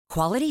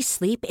Quality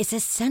sleep is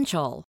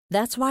essential.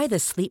 That's why the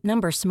Sleep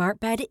Number Smart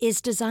Bed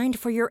is designed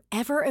for your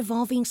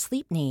ever-evolving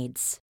sleep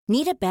needs.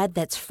 Need a bed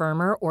that's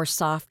firmer or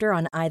softer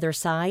on either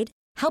side?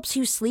 Helps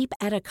you sleep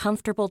at a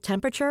comfortable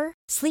temperature?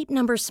 Sleep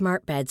Number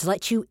Smart Beds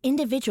let you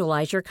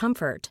individualize your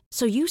comfort,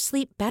 so you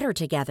sleep better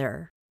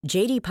together.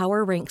 J.D.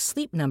 Power ranks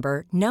Sleep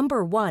Number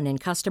number 1 in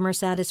customer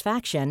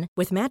satisfaction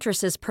with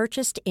mattresses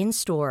purchased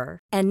in-store.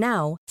 And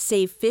now,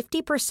 save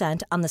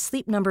 50% on the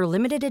Sleep Number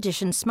Limited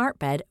Edition Smart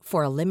Bed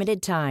for a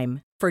limited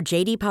time. For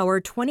J.D. Power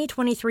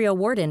 2023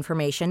 award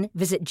information,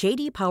 visit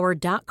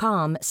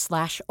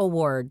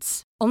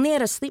jdpower.com/awards. Only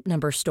at a Sleep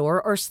Number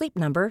store or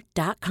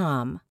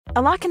sleepnumber.com.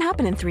 A lot can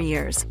happen in 3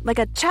 years, like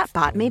a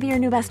chatbot may be your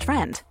new best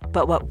friend.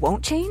 But what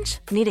won't change?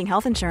 Needing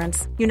health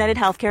insurance. United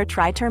Healthcare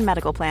Tri-Term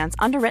Medical Plans,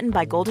 underwritten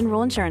by Golden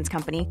Rule Insurance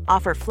Company,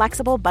 offer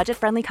flexible,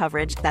 budget-friendly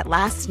coverage that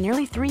lasts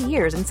nearly 3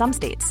 years in some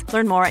states.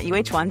 Learn more at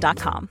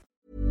uh1.com.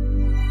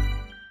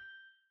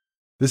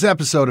 This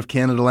episode of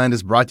Canadaland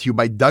is brought to you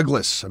by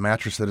Douglas, a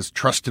mattress that is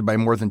trusted by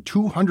more than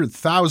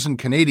 200,000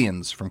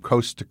 Canadians from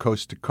coast to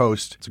coast to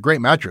coast. It's a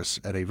great mattress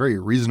at a very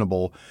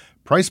reasonable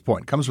price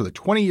point. Comes with a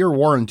 20-year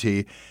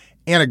warranty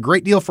and a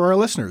great deal for our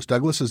listeners.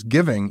 Douglas is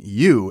giving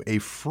you a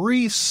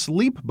free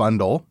sleep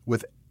bundle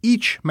with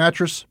each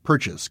mattress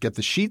purchase. Get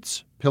the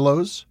sheets,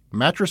 pillows,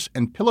 mattress,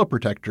 and pillow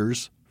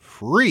protectors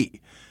free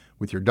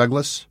with your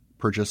Douglas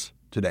purchase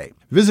today.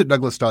 Visit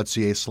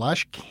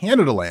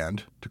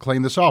douglas.ca/Canadaland to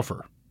claim this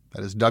offer.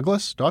 That is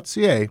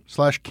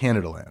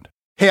douglas.ca/Canadaland.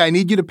 Hey, I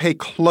need you to pay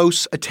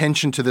close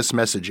attention to this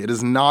message. It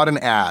is not an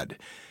ad.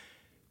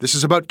 This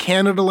is about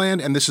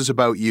Canadaland, and this is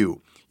about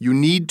you. You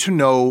need to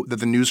know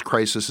that the news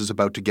crisis is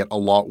about to get a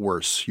lot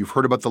worse. You've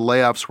heard about the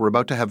layoffs. We're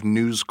about to have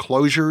news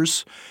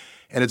closures,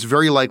 and it's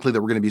very likely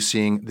that we're going to be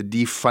seeing the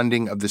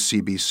defunding of the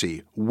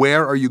CBC.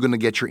 Where are you going to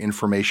get your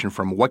information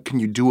from? What can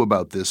you do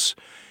about this?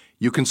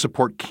 You can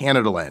support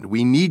Canadaland.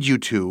 We need you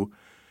to.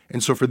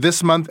 And so for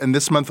this month and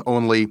this month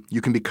only, you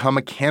can become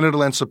a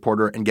Canadaland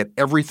supporter and get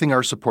everything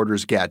our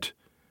supporters get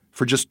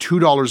for just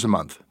 $2 a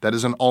month. That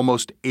is an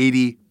almost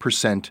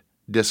 80%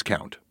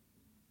 discount.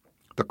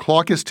 The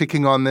clock is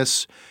ticking on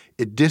this.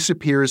 It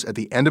disappears at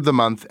the end of the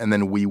month, and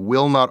then we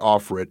will not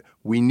offer it.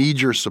 We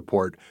need your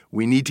support.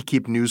 We need to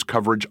keep news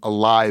coverage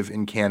alive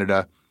in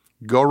Canada.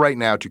 Go right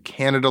now to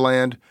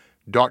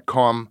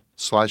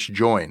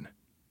canadaland.com/join.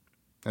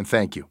 And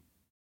thank you.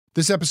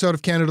 This episode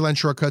of Canadaland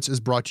Shortcuts is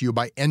brought to you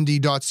by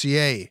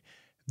ND.ca.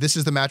 This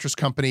is the mattress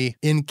company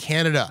in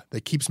Canada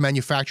that keeps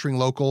manufacturing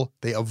local.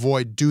 They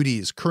avoid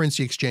duties,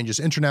 currency exchanges,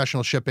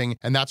 international shipping,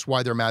 and that's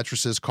why their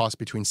mattresses cost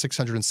between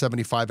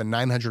 $675 and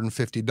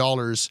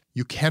 $950.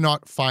 You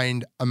cannot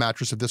find a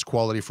mattress of this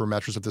quality for a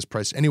mattress of this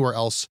price anywhere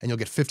else, and you'll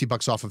get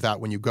 $50 off of that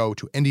when you go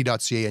to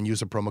ND.ca and use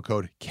the promo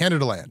code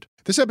Canadaland.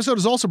 This episode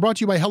is also brought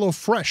to you by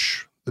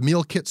HelloFresh, the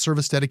meal kit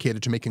service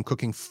dedicated to making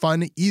cooking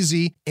fun,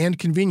 easy, and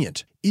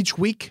convenient. Each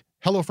week,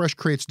 HelloFresh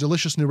creates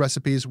delicious new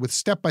recipes with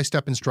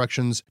step-by-step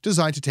instructions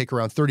designed to take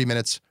around 30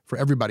 minutes for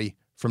everybody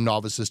from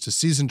novices to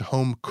seasoned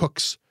home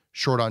cooks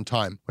short on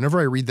time. Whenever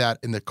I read that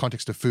in the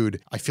context of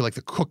food, I feel like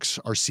the cooks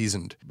are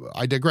seasoned.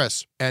 I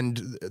digress,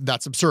 and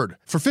that's absurd.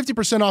 For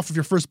 50% off of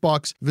your first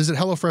box, visit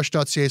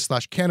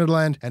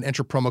hellofresh.ca/Canadaland and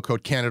enter promo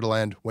code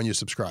Canadaland when you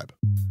subscribe.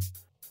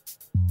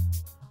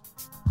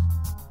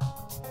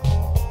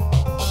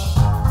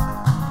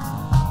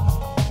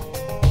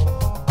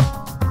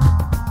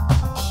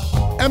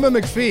 Emma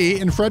McPhee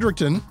in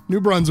Fredericton, New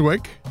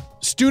Brunswick,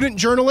 student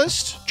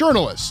journalist,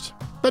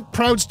 but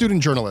proud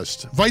student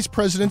journalist, vice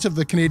president of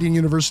the Canadian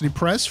University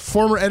Press,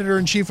 former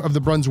editor-in-chief of the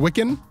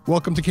Brunswickan.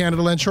 Welcome to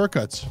Canadaland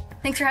Shortcuts.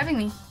 Thanks for having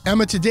me.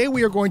 Emma, today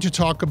we are going to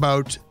talk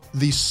about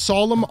the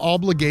solemn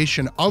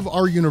obligation of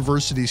our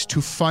universities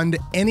to fund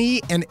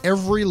any and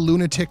every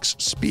lunatic's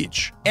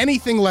speech.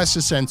 Anything less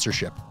is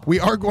censorship. We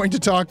are going to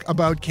talk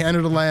about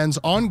Canadaland's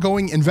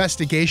ongoing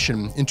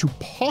investigation into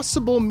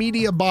possible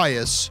media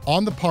bias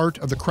on the part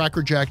of the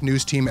Crackerjack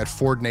news team at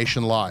Ford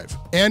Nation Live.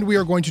 And we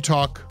are going to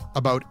talk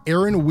about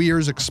Aaron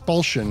Weir's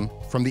expulsion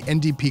from the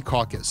NDP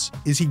caucus.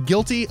 Is he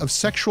guilty of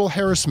sexual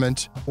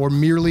harassment or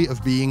merely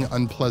of being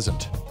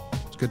unpleasant?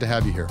 It's good to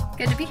have you here.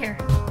 Good to be here.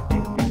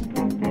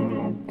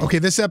 Okay,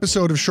 this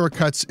episode of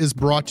Shortcuts is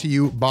brought to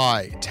you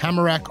by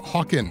Tamarack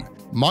Hawken,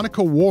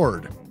 Monica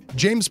Ward,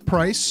 James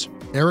Price,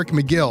 Eric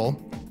McGill,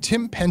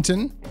 Tim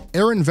Penton,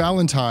 Aaron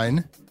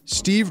Valentine,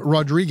 Steve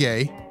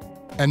Rodriguez,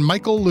 and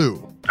Michael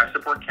Liu. I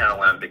support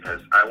Canadaland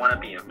because I want to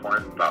be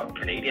informed about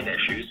Canadian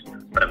issues,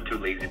 but I'm too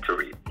lazy to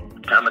read.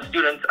 I'm a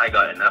student, I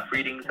got enough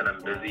readings and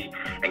I'm busy,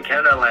 and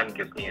Canadaland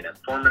gives me an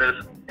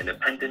informative,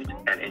 independent,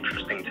 and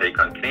interesting take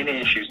on Canadian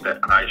issues that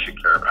I should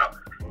care about.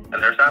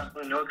 And there's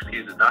absolutely no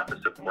excuses not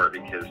to support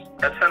because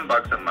at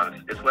 $10 a month,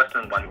 it's less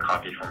than one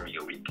copy from me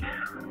a week.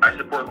 I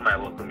support my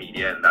local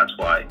media, and that's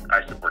why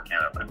I support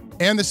Canadaland.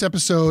 And this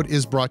episode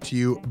is brought to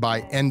you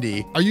by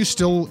ND. Are you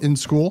still in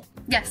school?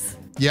 Yes.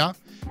 Yeah?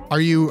 Do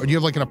you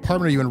have like an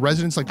apartment? Are you in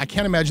residence? Like, I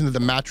can't imagine that the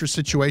mattress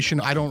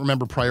situation, I don't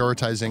remember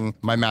prioritizing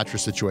my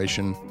mattress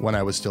situation when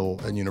I was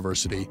still in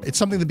university. It's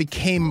something that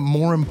became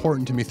more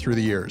important to me through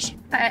the years.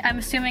 I'm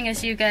assuming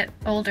as you get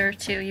older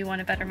too, you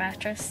want a better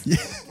mattress.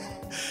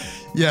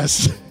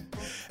 Yes.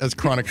 As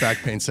chronic back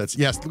pain sets.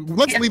 Yes,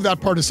 let's leave that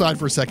part aside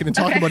for a second and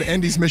talk about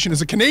Endy's mission as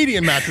a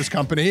Canadian mattress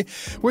company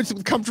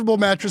with comfortable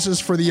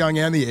mattresses for the young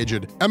and the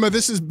aged. Emma,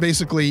 this is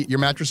basically your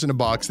mattress in a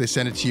box. They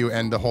send it to you,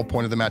 and the whole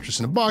point of the mattress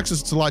in a box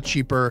is it's a lot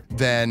cheaper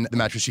than the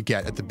mattress you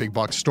get at the big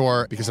box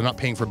store because they're not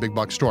paying for a big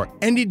box store.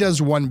 Endy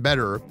does one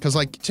better because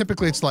like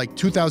typically it's like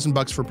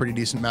 $2,000 for a pretty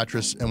decent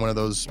mattress in one of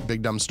those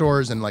big dumb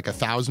stores and like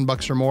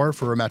 $1,000 or more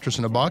for a mattress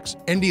in a box.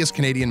 Endy is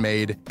Canadian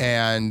made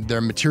and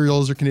their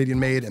materials are Canadian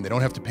made and they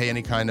don't have to pay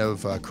any kind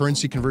of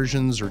currency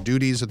conversions or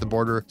duties at the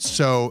border.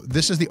 So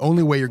this is the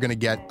only way you're going to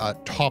get a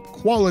top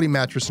quality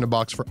mattress in a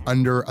box for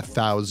under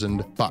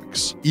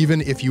 $1,000.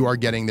 Even if you are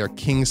getting their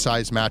king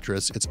size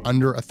mattress, it's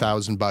under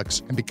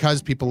 $1,000. And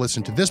because people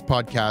listen to this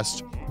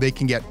podcast, they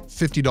can get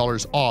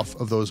 $50 off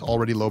of those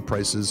already low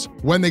prices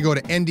when they go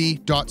to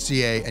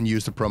endy.ca and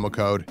use the promo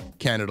code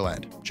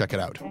CanadaLand. Check it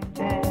out.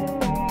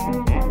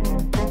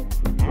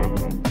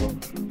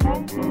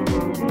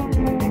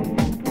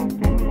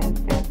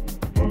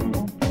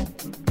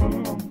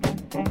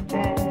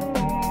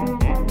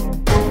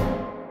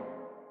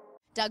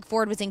 Doug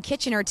Ford was in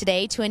Kitchener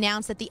today to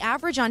announce that the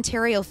average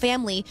Ontario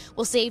family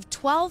will save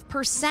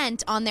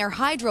 12% on their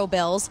hydro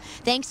bills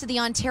thanks to the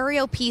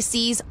Ontario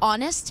PC's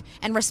honest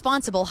and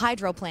responsible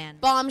hydro plan.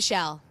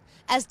 Bombshell.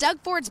 As Doug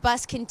Ford's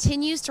bus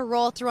continues to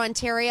roll through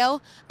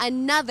Ontario,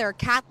 another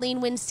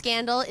Kathleen Wynne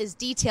scandal is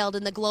detailed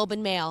in the Globe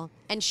and Mail.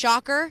 And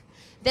shocker,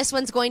 this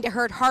one's going to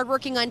hurt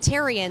hardworking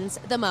Ontarians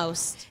the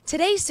most.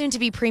 Today,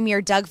 soon-to-be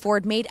Premier Doug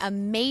Ford made a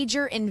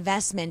major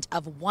investment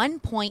of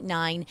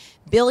 $1.9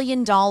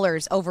 billion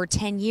over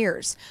 10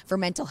 years for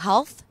mental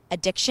health,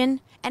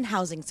 addiction, and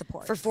housing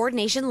support. For Ford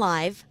Nation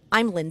Live,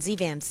 I'm Lindsay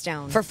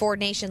Vanstone. For Ford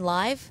Nation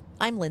Live,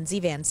 I'm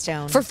Lindsay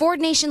Vanstone. For Ford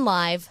Nation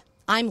Live,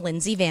 I'm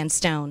Lindsay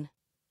Vanstone.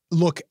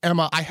 Look,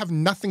 Emma, I have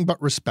nothing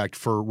but respect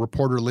for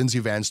reporter Lindsay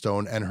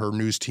Vanstone and her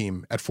news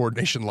team at Ford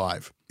Nation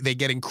Live. They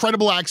get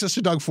incredible access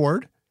to Doug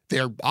Ford. They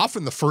are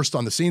often the first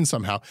on the scene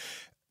somehow.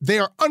 They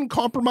are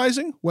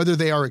uncompromising, whether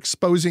they are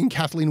exposing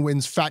Kathleen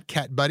Wynne's fat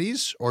cat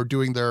buddies or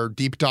doing their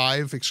deep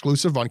dive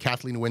exclusive on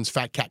Kathleen Wynne's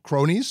fat cat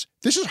cronies.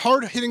 This is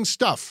hard-hitting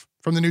stuff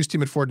from the news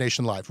team at Ford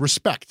Nation Live.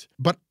 Respect.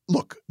 But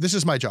look, this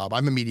is my job.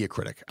 I'm a media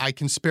critic. I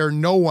can spare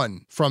no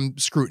one from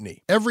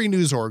scrutiny. Every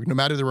news org, no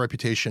matter their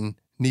reputation,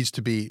 needs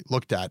to be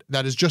looked at.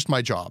 That is just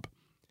my job.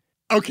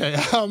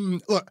 Okay,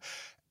 look,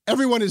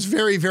 everyone is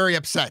very, very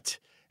upset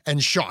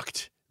and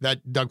shocked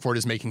that Doug Ford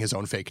is making his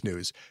own fake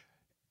news.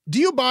 Do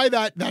you buy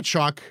that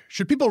shock?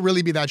 Should people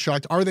really be that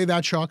shocked? Are they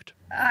that shocked?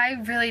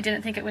 I really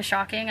didn't think it was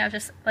shocking. I was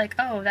just like,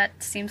 oh, that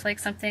seems like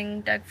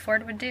something Doug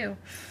Ford would do.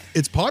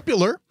 It's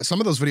popular.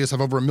 Some of those videos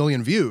have over 1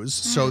 million views.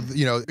 So,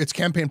 it's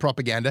campaign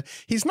propaganda.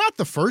 He's not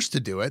the first to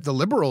do it. The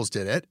Liberals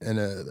did it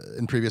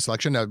in previous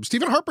election.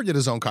 Stephen Harper did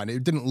his own kind.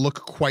 It didn't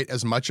look quite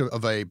as much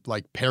of a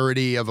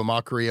parody, of a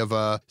mockery, of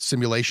a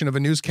simulation of a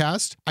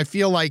newscast. I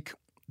feel like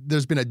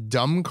there's been a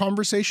dumb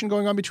conversation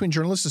going on between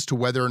journalists as to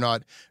whether or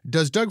not,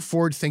 does Doug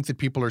Ford think that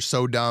people are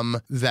so dumb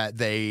that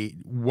they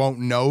won't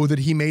know that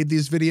he made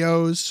these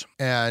videos?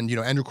 And,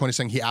 Andrew Coyne is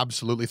saying he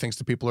absolutely thinks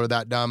that people are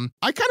that dumb.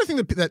 I kind of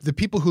think that the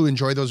people who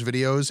enjoy those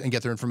videos and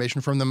get their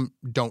information from them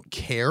don't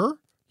care.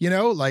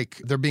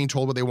 They're being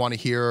told what they want to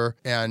hear,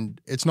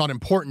 and it's not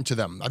important to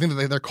them. I think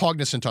that they're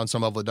cognizant on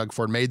some level that Doug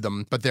Ford made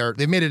them, but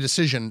they've made a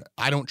decision.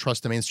 I don't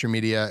trust the mainstream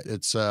media.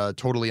 It's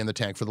totally in the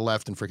tank for the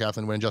left and for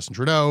Kathleen Wynne and Justin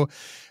Trudeau.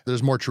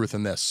 There's more truth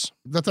in this.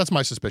 That's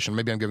my suspicion.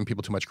 Maybe I'm giving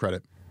people too much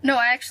credit. No,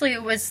 I actually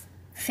was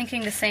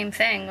thinking the same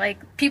thing.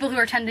 Like, people who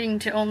are tending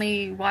to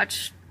only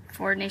watch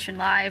Ford Nation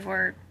Live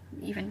or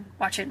even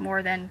watch it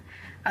more than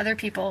other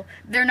people,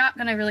 they're not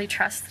going to really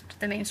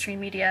trust the mainstream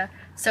media,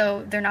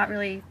 so they're not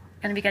really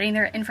going to be getting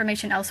their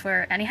information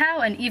elsewhere anyhow.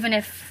 And even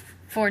if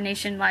Ford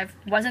Nation Live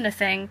wasn't a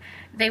thing,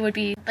 they would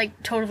be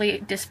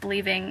totally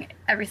disbelieving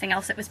everything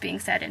else that was being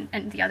said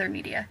in the other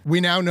media.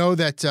 We now know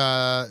that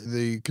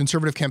the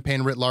Conservative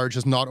campaign writ large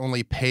has not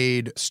only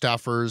paid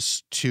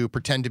staffers to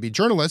pretend to be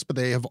journalists, but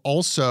they have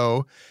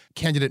also,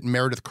 candidate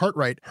Meredith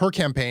Cartwright, her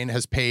campaign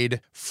has paid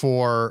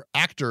for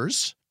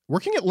actors,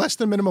 working at less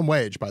than minimum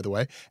wage, by the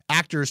way,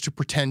 actors to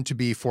pretend to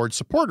be Ford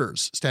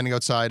supporters, standing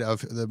outside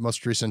of the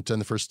most recent and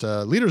the first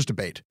leaders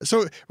debate.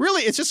 So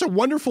really, it's just a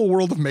wonderful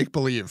world of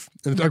make-believe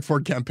in the Doug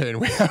Ford campaign.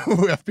 We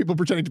have people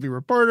pretending to be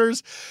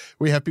reporters.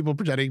 We have people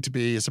pretending to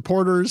be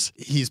supporters.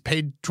 He's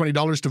paid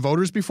 $20 to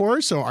voters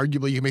before, so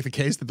arguably you can make the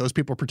case that those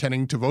people are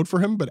pretending to vote for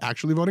him, but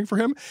actually voting for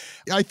him.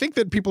 I think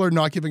that people are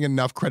not giving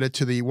enough credit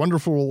to the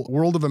wonderful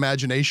world of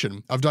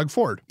imagination of Doug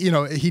Ford.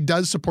 He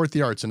does support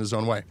the arts in his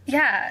own way.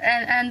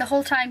 Yeah, and the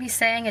whole time be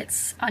saying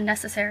it's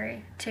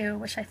unnecessary too,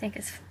 which I think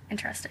is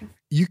interesting.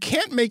 You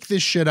can't make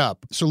this shit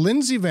up. So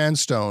Lindsay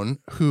Vanstone,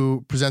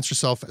 who presents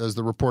herself as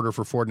the reporter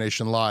for Ford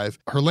Nation Live,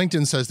 her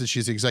LinkedIn says that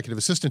she's the executive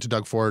assistant to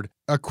Doug Ford.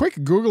 A quick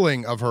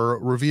Googling of her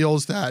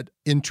reveals that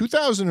in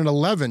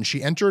 2011,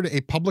 she entered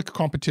a public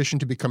competition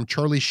to become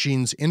Charlie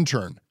Sheen's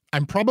intern.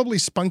 I'm probably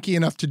spunky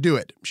enough to do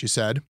it, she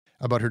said,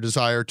 about her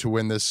desire to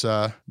win this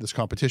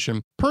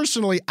competition.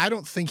 Personally, I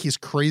don't think he's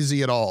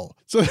crazy at all.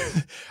 So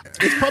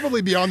it's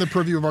probably beyond the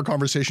purview of our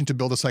conversation to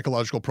build a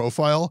psychological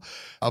profile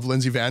of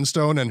Lindsay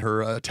Vanstone and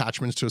her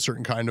attachments to a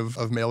certain kind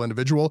of male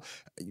individual.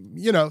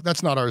 You know,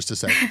 that's not ours to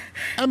say.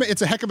 I mean,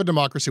 it's a heck of a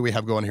democracy we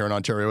have going here in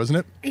Ontario, isn't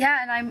it?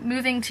 Yeah, and I'm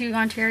moving to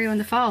Ontario in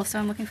the fall, so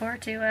I'm looking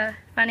forward to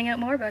finding out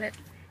more about it.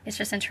 It's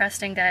just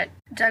interesting that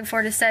Doug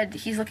Ford has said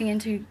he's looking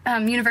into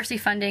university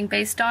funding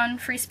based on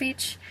free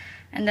speech.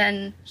 And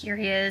then here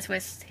he is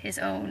with his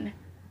own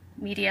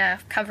media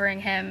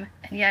covering him,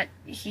 and yet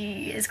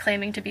he is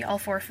claiming to be all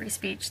for free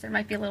speech. There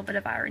might be a little bit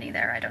of irony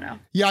there. I don't know.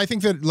 Yeah, I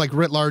think that like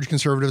writ large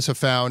conservatives have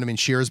found. I mean,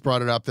 Shears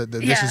brought it up that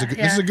this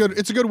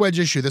is a good wedge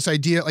issue. This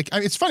idea, like,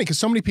 it's funny because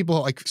so many people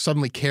like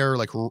suddenly care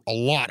like a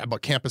lot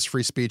about campus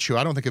free speech who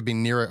I don't think have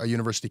been near a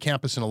university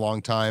campus in a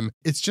long time.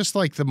 It's just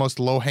like the most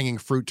low hanging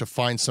fruit to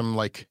find some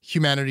like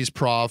humanities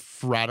prof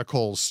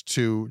radicals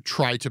to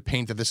try to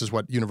paint that this is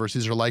what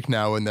universities are like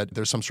now, and that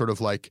there's some sort of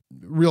like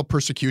real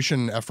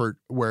persecution effort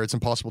where it's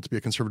impossible to be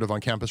a conservative on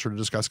campus or to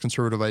discuss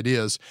conservative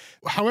ideas.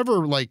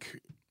 However,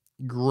 like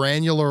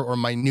granular or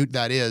minute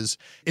that is,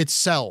 it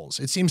sells.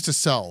 It seems to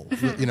sell.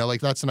 You know,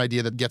 like that's an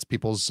idea that gets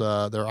people's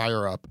their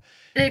ire up.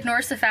 It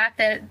ignores the fact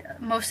that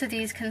most of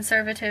these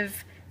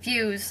conservative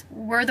views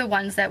were the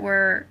ones that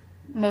were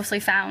mostly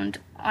found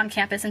on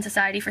campus in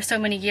society for so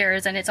many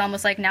years, and it's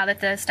almost like now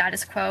that the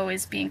status quo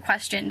is being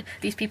questioned,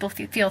 these people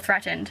feel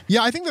threatened.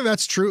 Yeah, I think that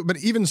that's true, but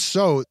even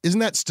so, isn't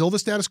that still the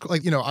status quo?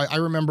 Like, you know, I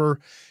remember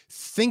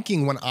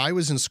thinking when I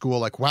was in school,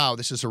 like, wow,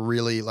 this is a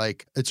really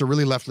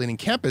left-leaning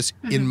campus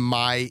in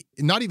my,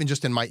 not even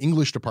just in my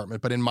English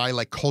department, but in my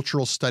like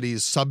cultural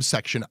studies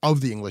subsection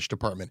of the English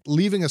department,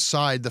 leaving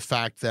aside the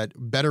fact that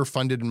better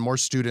funded and more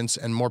students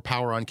and more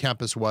power on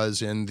campus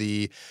was in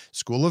the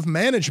School of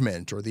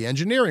Management or the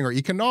engineering or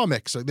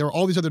economics. There were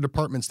all these other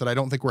departments that I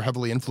don't think were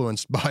heavily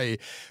influenced by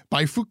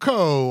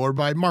Foucault or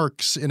by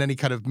Marx in any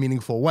kind of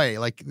meaningful way.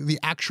 Like the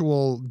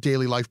actual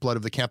daily lifeblood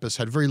of the campus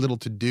had very little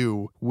to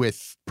do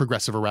with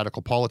progressive or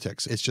radical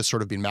politics. It's just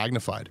sort of been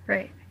magnified.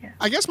 Right. Yeah.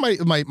 I guess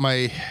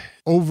my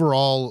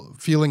overall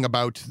feeling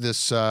about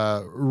this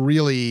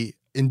really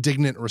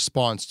indignant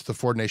response to the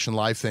Ford Nation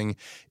Live thing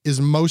is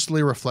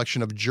mostly a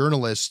reflection of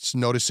journalists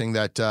noticing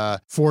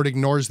that Ford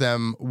ignores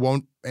them,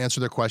 won't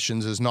answer their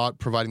questions, is not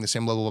providing the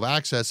same level of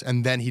access,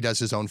 and then he does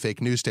his own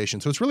fake news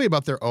station. So it's really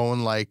about their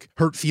own like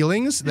hurt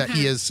feelings that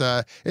he is,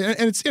 and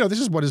it's, you know,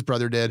 this is what his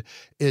brother did.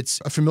 It's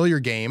a familiar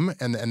game,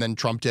 and then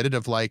Trump did it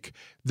of like,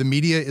 the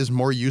media is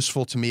more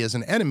useful to me as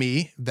an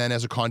enemy than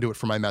as a conduit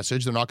for my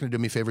message. They're not going to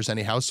do me favors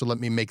anyhow, so let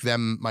me make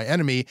them my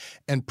enemy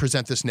and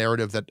present this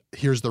narrative that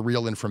here's the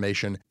real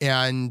information.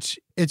 And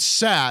it's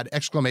sad,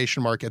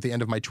 exclamation mark at the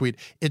end of my tweet.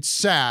 It's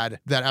sad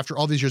that after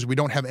all these years, we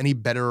don't have any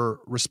better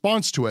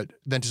response to it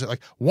than to say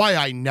like, why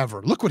I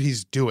never, look what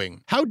he's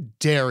doing. How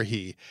dare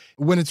he?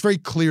 When it's very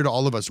clear to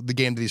all of us the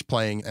game that he's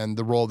playing and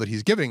the role that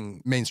he's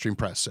giving mainstream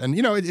press. And,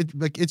 you know,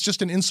 it's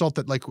just an insult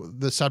that like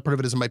the sad part of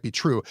it is it might be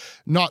true.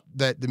 Not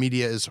that the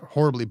media is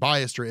horribly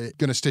biased or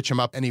going to stitch him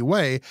up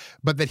anyway,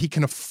 but that he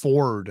can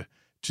afford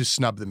to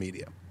snub the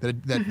media. That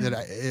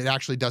it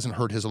actually doesn't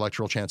hurt his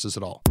electoral chances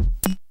at all.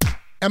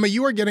 Emma,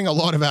 you are getting a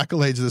lot of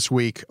accolades this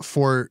week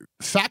for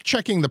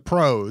fact-checking the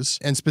pros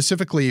and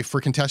specifically for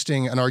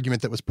contesting an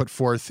argument that was put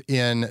forth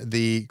in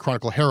the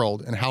Chronicle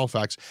Herald in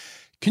Halifax.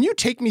 Can you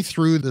take me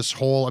through this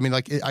whole, I mean,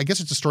 like, I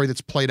guess it's a story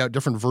that's played out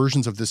different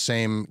versions of this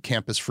same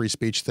campus free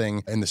speech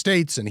thing in the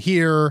States and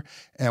here,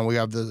 and we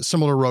have the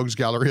similar rogues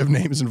gallery of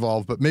names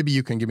involved, but maybe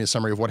you can give me a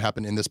summary of what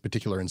happened in this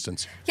particular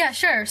instance. Yeah,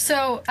 sure.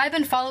 So I've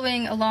been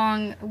following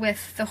along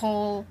with the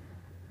whole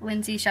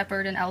Lindsay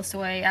Shepherd and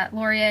Elsoy at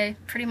Laurier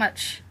pretty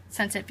much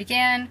since it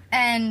began.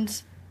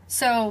 And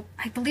so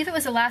I believe it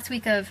was the last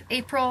week of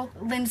April,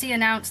 Lindsay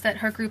announced that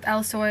her group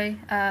Elsoy,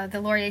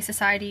 the Laurier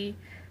Society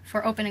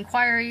for Open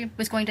Inquiry,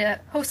 was going to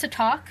host a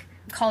talk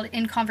called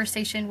In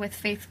Conversation with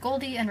Faith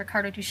Goldy and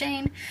Ricardo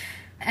Duchesne.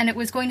 And it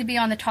was going to be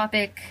on the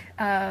topic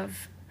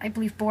of, I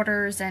believe,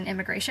 borders and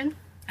immigration.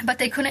 But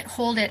they couldn't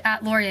hold it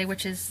at Laurier,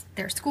 which is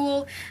their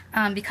school,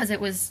 because it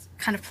was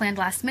kind of planned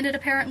last minute,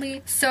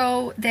 apparently.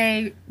 So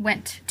they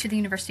went to the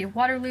University of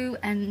Waterloo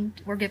and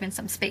were given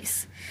some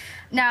space.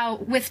 Now,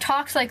 with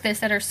talks like this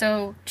that are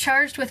so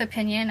charged with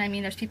opinion, I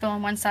mean, there's people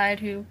on one side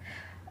who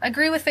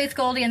agree with Faith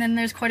Goldy, and then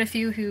there's quite a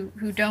few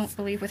who don't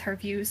believe with her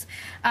views.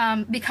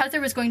 Because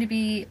there was going to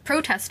be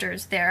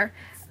protesters there,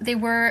 they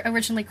were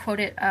originally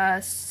quoted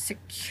a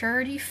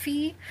security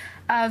fee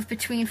of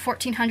between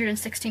 $1,400 and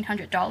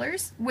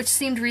 $1,600, which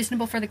seemed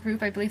reasonable for the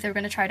group. I believe they were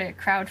going to try to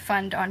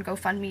crowdfund on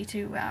GoFundMe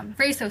to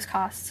raise those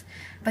costs.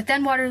 But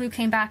then Waterloo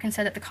came back and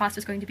said that the cost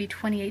was going to be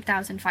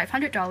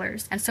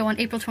 $28,500. And so on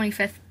April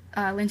 25th,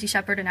 Lindsay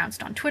Shepherd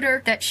announced on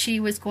Twitter that she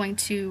was going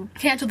to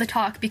cancel the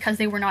talk because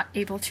they were not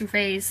able to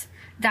raise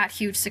that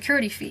huge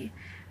security fee.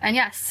 And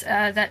yes,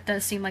 that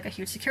does seem like a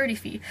huge security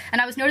fee.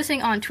 And I was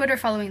noticing on Twitter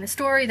following the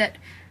story that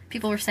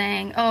people were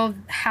saying, oh,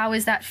 how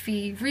is that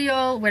fee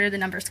real? Where did the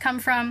numbers come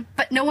from?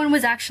 But no one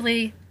was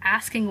actually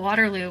asking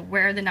Waterloo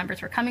where the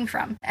numbers were coming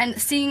from.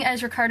 And seeing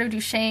as Ricardo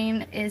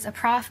Duchesne is a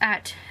prof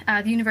at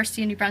the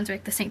University of New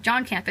Brunswick, the St.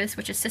 John campus,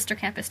 which is sister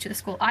campus to the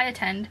school I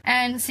attend,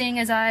 and seeing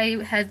as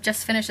I had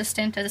just finished a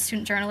stint as a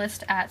student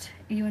journalist at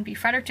UNB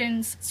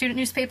Fredericton's student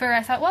newspaper,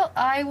 I thought, well,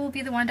 I will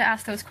be the one to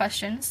ask those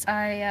questions.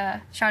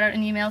 I shot out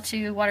an email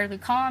to Waterloo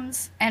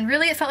Comms, and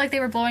really it felt like they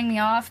were blowing me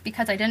off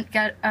because I didn't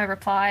get a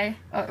reply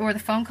or the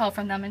phone call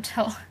from them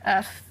until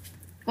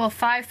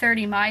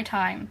 5:30 my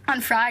time on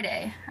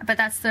Friday, but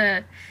that's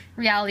the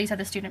realities of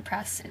the student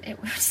press,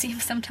 it would seem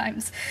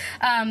sometimes.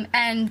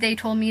 And they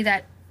told me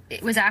that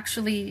it was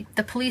actually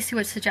the police who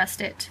had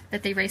suggested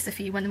that they raise the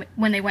fee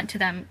when they went to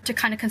them to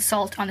kind of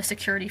consult on the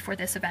security for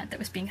this event that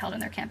was being held on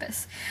their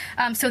campus.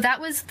 So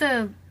that was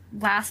the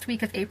last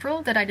week of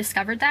April that I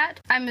discovered that.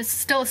 I'm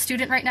still a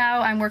student right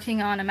now. I'm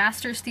working on a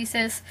master's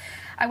thesis.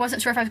 I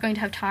wasn't sure if I was going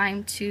to have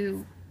time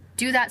to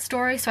do that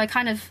story, so I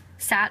kind of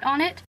sat on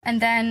it. And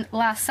then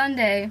last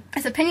Sunday,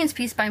 this opinions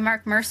piece by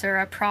Mark Mercer,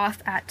 a prof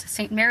at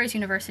St. Mary's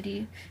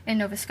University in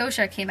Nova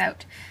Scotia, came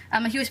out.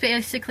 He was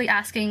basically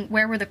asking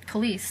where were the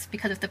police,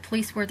 because if the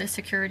police were the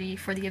security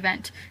for the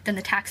event, then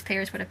the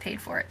taxpayers would have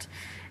paid for it.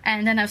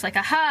 And then I was like,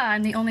 aha,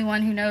 I'm the only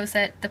one who knows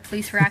that the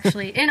police were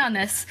actually in on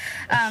this.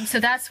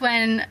 So that's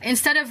when,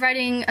 instead of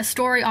writing a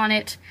story on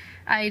it,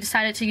 I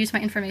decided to use my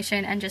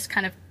information and just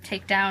kind of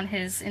take down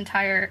his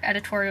entire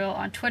editorial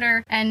on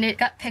Twitter, and it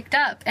got picked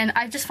up. And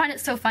I just find it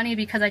so funny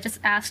because I just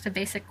asked a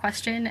basic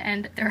question,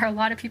 and there are a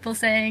lot of people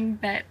saying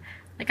that,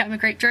 like, I'm a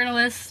great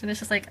journalist, and it's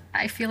just like,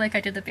 I feel like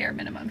I did the bare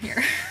minimum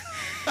here.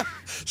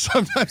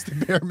 Sometimes the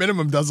bare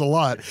minimum does a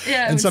lot.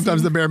 Yeah, and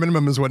sometimes the bare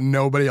minimum is what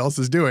nobody else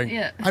is doing.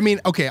 Yeah. I mean,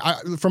 okay,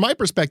 from my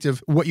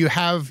perspective, what you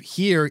have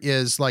here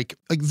is like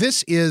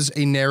this is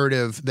a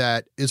narrative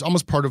that is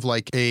almost part of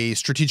like a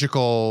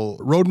strategical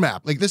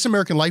roadmap. Like This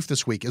American Life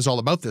this week is all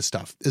about this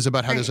stuff, is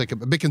about how there's like a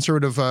big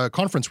conservative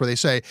conference where they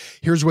say,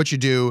 here's what you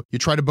do. You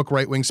try to book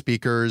right-wing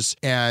speakers,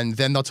 and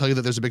then they'll tell you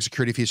that there's a big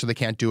security fee so they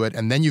can't do it.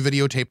 And then you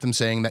videotape them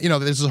saying that,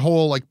 there's a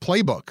whole like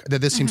playbook that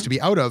this seems to be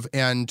out of,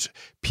 and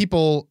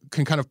people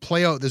can kind of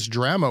play out this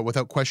drama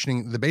without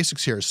questioning the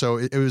basics here. So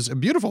it was a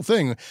beautiful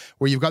thing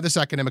where you've got this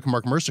academic,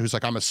 Mark Mercer, who's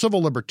like, I'm a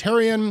civil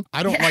libertarian.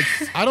 I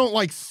don't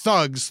like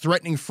thugs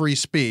threatening free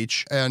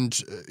speech. And,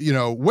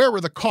 where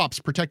were the cops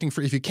protecting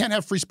free? If you can't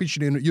have free speech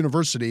at a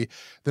university,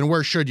 then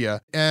where should you?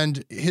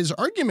 And his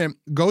argument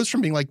goes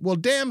from being like, well,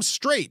 damn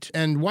straight.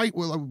 And why?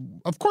 Well,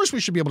 of course we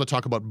should be able to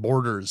talk about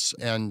borders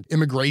and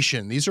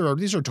immigration. These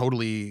are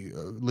totally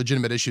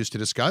legitimate issues to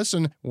discuss.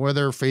 And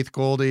whether Faith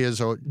Goldy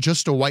is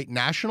just a white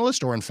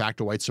nationalist or in fact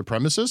a white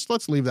supremacist,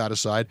 let's leave that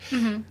aside.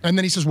 Mm-hmm. And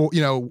then he says, well,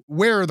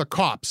 where are the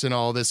cops in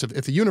all this?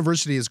 If the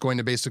university is going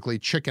to basically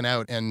chicken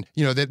out and,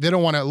 they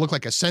don't want to look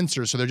like a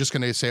censor, so they're just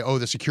going to say, oh,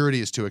 the security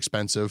is too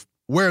expensive.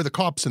 Where are the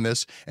cops in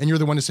this? And you're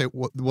the one to say,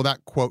 well,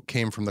 that quote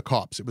came from the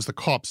cops. It was the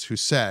cops who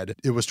said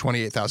it was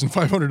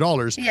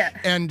 $28,500. Yeah.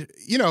 And,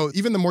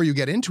 even the more you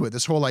get into it,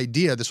 this whole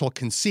idea, this whole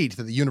conceit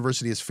that the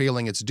university is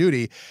failing its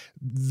duty,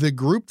 the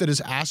group that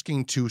is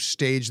asking to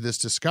stage this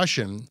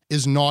discussion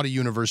is not a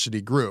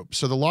university group.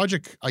 So the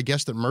logic, I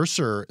guess, that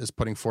Mercer is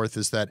putting forth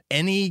is that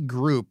any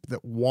group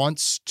that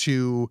wants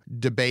to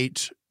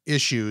debate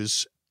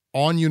issues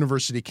on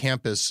university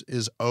campus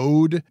is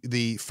owed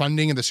the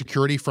funding and the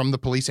security from the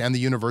police and the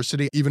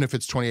university, even if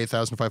it's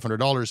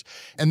 $28,500.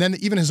 And then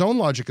even his own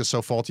logic is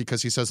so faulty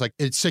because he says, like,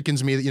 it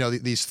sickens me that,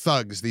 these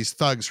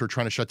thugs who are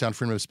trying to shut down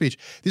freedom of speech,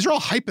 these are all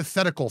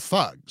hypothetical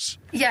thugs.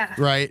 Yeah.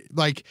 Right?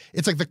 Like,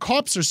 it's like the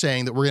cops are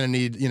saying that we're going to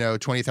need,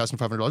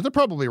 $28,500. They're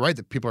probably right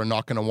that people are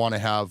not going to want to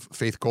have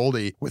Faith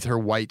Goldy with her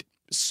white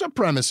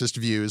supremacist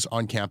views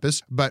on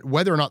campus, but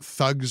whether or not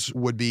thugs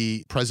would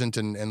be present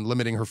and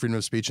limiting her freedom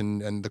of speech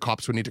and the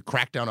cops would need to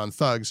crack down on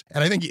thugs.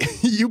 And I think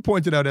you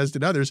pointed out, as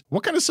did others,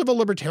 what kind of civil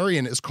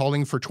libertarian is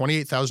calling for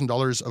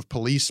 $28,000 of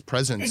police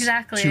presence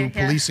to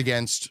police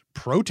against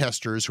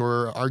protesters who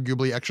are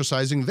arguably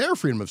exercising their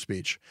freedom of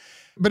speech?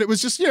 But it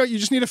was just, you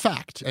just need a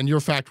fact. And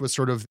your fact was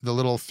sort of the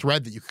little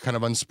thread that you could kind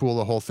of unspool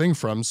the whole thing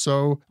from.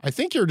 So I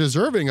think you're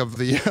deserving of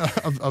the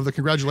of the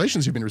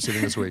congratulations you've been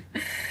receiving this week.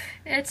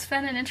 It's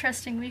been an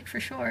interesting week for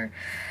sure.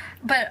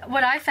 But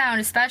what I found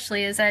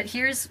especially is that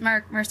here's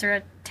Mark Mercer,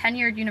 a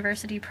tenured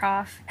university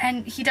prof,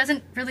 and he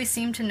doesn't really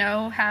seem to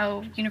know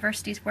how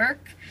universities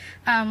work.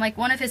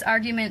 One of his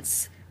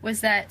arguments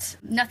was that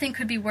nothing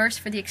could be worse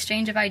for the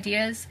exchange of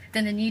ideas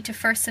than the need to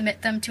first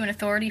submit them to an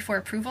authority for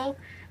approval.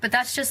 But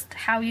that's just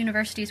how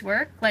universities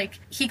work. Like,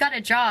 he got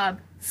a job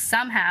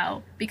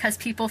somehow because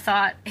people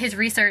thought his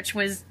research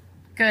was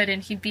good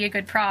and he'd be a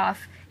good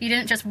prof. You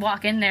didn't just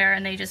walk in there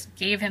and they just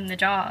gave him the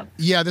job.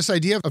 Yeah, this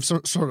idea of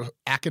sort of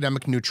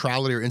academic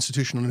neutrality or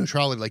institutional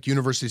neutrality, like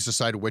universities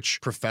decide which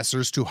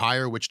professors to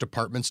hire, which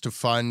departments to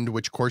fund,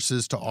 which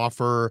courses to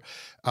offer,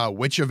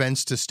 which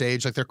events to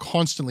stage. Like they're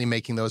constantly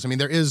making those. I mean,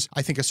 there is,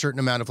 I think, a certain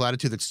amount of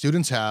latitude that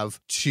students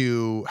have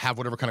to have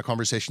whatever kind of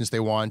conversations they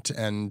want.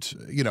 And,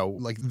 you know,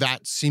 like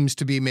that seems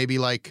to be maybe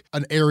like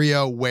an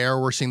area where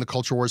we're seeing the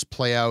culture wars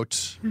play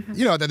out.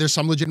 You know, that there's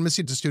some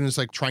legitimacy to students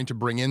like trying to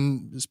bring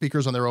in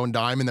speakers on their own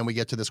dime. And then we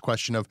get to this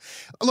question of,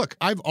 look,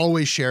 I've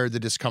always shared the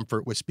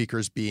discomfort with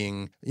speakers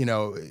being, you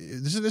know,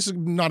 this is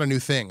not a new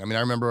thing. I mean,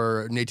 I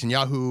remember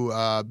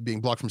Netanyahu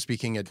being blocked from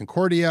speaking at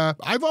Concordia.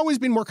 I've always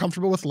been more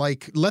comfortable with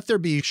like, let there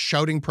be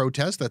shouting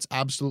protest. That's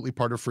absolutely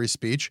part of free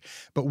speech.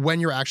 But when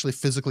you're actually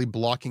physically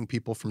blocking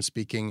people from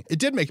speaking, it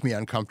did make me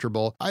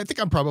uncomfortable. I think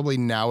I'm probably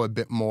now a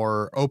bit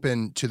more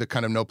open to the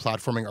kind of no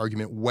platforming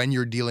argument when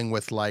you're dealing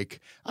with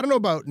like, I don't know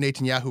about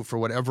Netanyahu for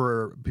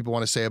whatever people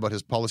want to say about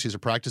his policies or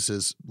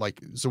practices,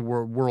 like he's a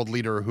world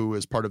leader who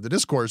is part of the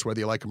discourse, whether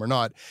you like him or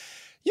not.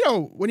 You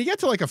know, when you get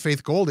to like a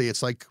Faith Goldy,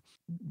 it's like,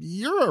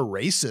 you're a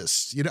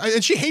racist, you know,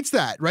 and she hates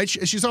that, right?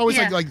 She's always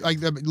like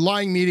the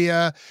lying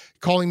media,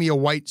 calling me a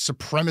white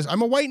supremacist.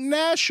 I'm a white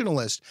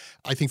nationalist.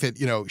 I think that,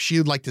 you know, she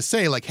would like to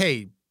say like,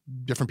 hey,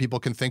 different people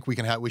can think we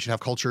should have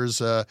cultures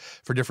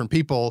for different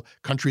people,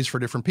 countries for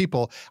different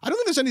people. I don't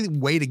think there's any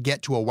way to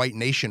get to a white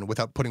nation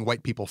without putting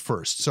white people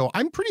first. So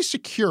I'm pretty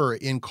secure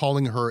in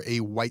calling her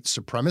a white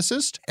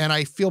supremacist, and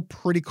I feel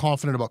pretty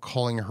confident about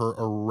calling her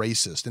a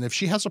racist. And if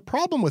she has a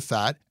problem with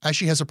that, as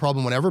she has a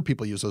problem whenever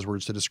people use those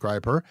words to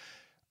describe her,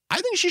 I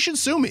think she should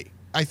sue me.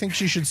 I think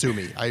she should sue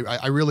me.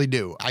 I really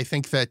do. I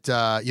think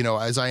that, you know,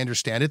 as I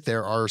understand it,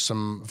 there are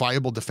some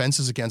viable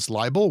defenses against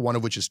libel, one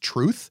of which is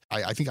truth.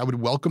 I think I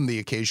would welcome the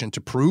occasion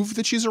to prove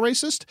that she's a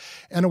racist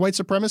and a white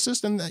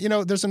supremacist. And, you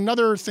know, there's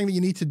another thing that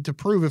you need to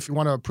prove if you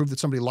want to prove that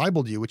somebody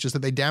libeled you, which is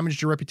that they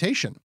damaged your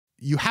reputation.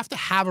 You have to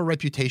have a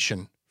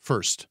reputation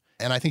first.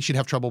 And I think she'd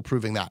have trouble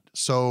proving that.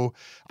 So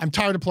I'm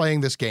tired of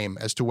playing this game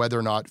as to whether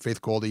or not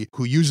Faith Goldy,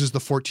 who uses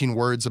the 14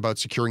 words about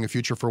securing a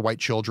future for white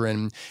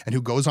children and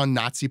who goes on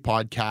Nazi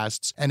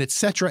podcasts and et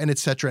cetera, and et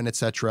cetera, and et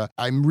cetera,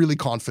 I'm really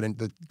confident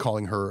that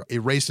calling her a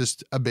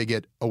racist, a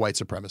bigot, a white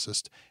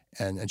supremacist,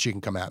 and she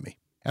can come at me.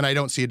 And I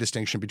don't see a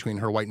distinction between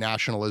her white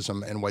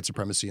nationalism and white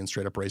supremacy and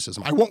straight up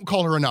racism. I won't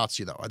call her a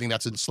Nazi, though. I think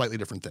that's a slightly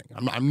different thing.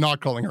 I'm not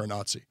calling her a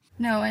Nazi.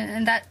 No,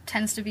 and that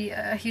tends to be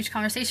a huge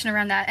conversation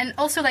around that. And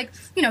also, like,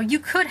 you know, you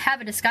could have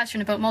a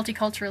discussion about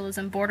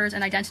multiculturalism, borders,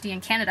 and identity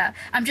in Canada.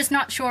 I'm just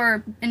not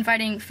sure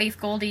inviting Faith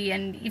Goldy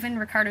and even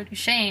Ricardo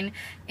Duchesne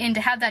in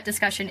to have that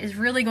discussion is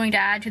really going to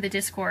add to the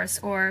discourse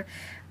or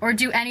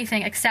do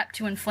anything except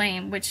to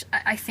inflame, which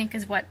I think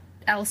is what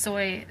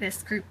Alsoy,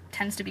 this group,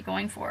 tends to be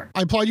going for.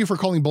 I applaud you for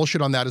calling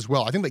bullshit on that as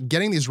well. I think that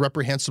getting these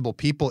reprehensible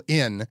people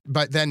in,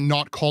 but then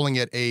not calling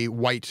it a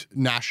white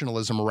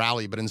nationalism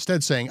rally, but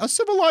instead saying a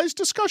civilized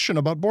discussion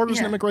about borders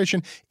and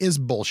immigration is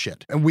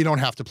bullshit. And we don't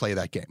have to play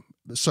that game.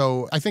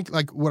 So I think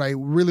like what I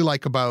really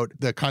like about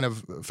the kind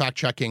of fact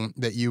checking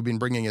that you've been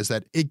bringing is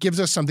that it gives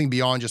us something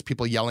beyond just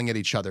people yelling at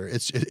each other.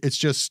 It's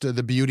just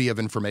the beauty of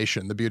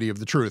information, the beauty of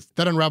the truth.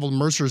 That unraveled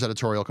Mercer's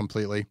editorial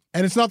completely.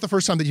 And it's not the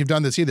first time that you've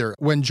done this either.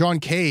 When John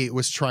Kay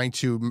was trying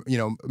to, you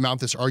know, mount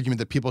this argument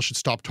that people should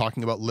stop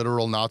talking about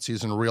literal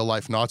Nazis and real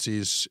life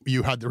Nazis,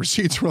 you had the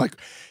receipts were like,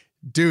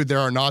 dude, there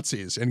are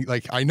Nazis. And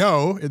like, I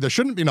know there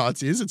shouldn't be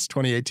Nazis. It's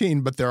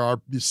 2018, but there are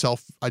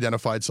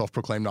self-identified,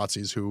 self-proclaimed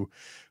Nazis who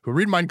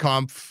read Mein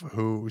Kampf,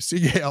 who see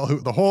Yale,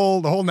 who the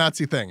whole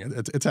Nazi thing.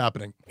 It's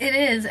happening. It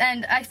is.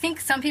 And I think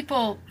some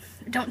people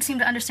don't seem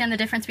to understand the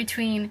difference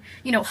between,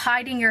 you know,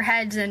 hiding your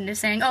heads and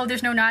saying, oh,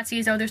 there's no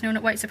Nazis, oh, there's no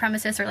white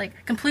supremacists, or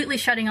like completely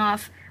shutting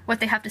off what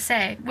they have to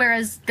say.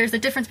 Whereas there's a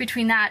difference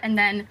between that and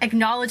then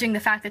acknowledging the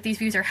fact that these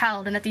views are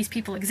held and that these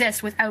people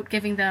exist without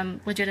giving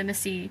them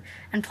legitimacy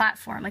and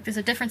platform. Like, there's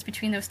a difference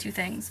between those two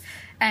things.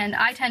 And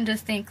I tend to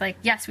think, like,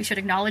 yes, we should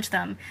acknowledge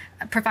them,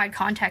 provide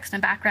context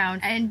and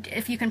background. And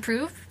if you can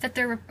prove that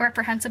they're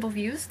reprehensible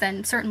views,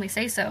 then certainly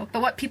say so.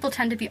 But what people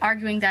tend to be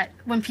arguing that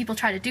when people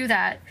try to do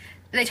that,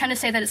 they tend to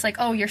say that it's like,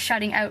 oh, you're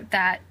shutting out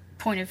that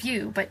point of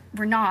view, but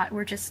we're not.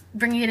 We're just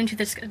bringing it into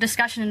this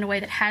discussion in a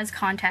way that has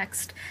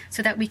context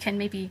so that we can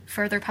maybe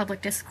further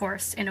public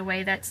discourse in a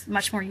way that's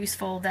much more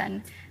useful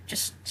than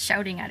just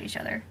shouting at each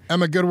other.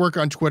 Emma, good work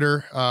on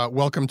Twitter.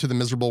 Welcome to the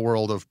miserable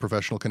world of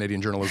professional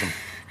Canadian journalism.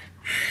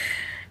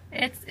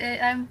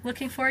 I'm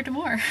looking forward to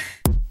more.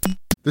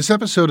 This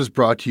episode is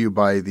brought to you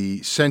by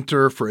the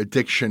Center for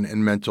Addiction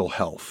and Mental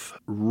Health.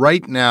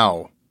 Right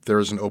now, there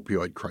is an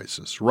opioid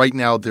crisis. Right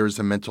now, there is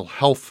a mental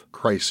health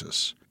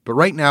crisis. But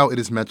right now, it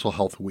is Mental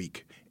Health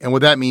Week. And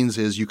what that means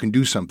is you can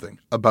do something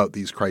about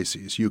these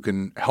crises. You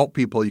can help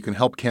people. You can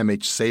help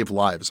CAMH save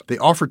lives. They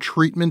offer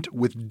treatment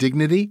with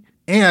dignity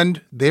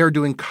And they are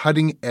doing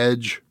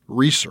cutting-edge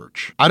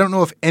research. I don't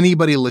know if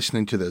anybody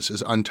listening to this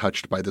is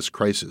untouched by this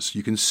crisis.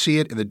 You can see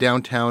it in the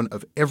downtown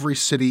of every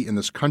city in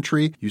this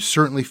country. You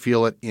certainly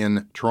feel it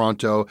in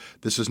Toronto.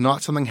 This is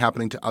not something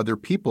happening to other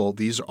people.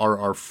 These are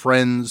our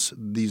friends.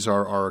 These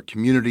are our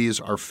communities,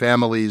 our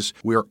families.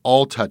 We are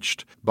all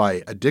touched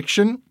by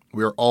addiction.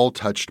 We are all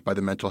touched by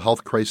the mental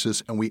health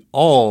crisis, and we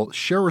all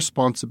share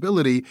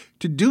responsibility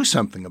to do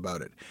something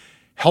about it.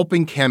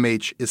 Helping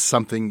CAMH is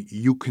something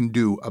you can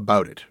do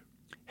about it.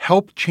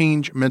 Help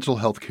change mental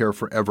health care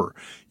forever.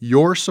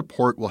 Your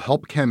support will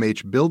help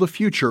CAMH build a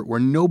future where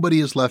nobody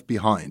is left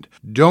behind.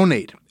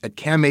 Donate at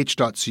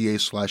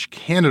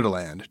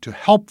camh.ca/Canadaland to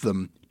help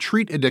them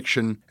treat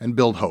addiction and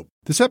build hope.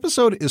 This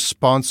episode is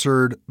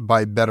sponsored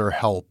by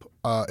BetterHelp.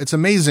 It's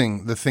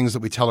amazing the things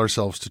that we tell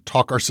ourselves to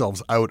talk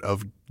ourselves out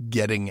of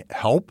getting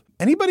help.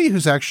 Anybody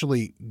who's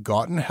actually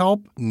gotten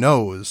help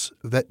knows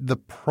that the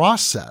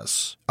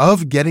process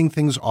of getting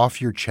things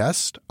off your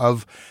chest,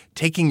 of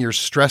taking your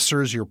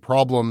stressors, your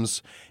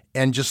problems,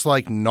 and just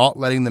like not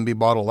letting them be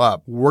bottled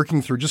up,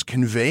 working through just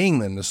conveying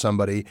them to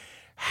somebody,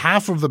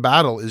 half of the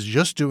battle is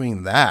just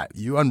doing that.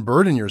 You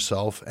unburden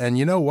yourself. And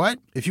you know what?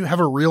 If you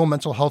have a real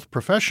mental health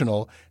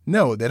professional,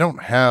 no, they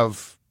don't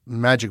have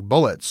magic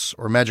bullets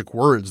or magic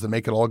words that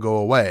make it all go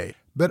away.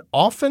 But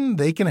often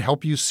they can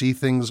help you see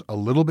things a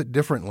little bit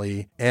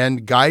differently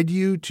and guide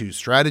you to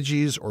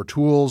strategies or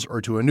tools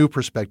or to a new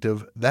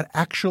perspective that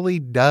actually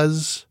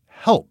does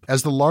help.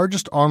 As the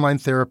largest online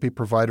therapy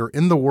provider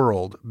in the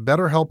world,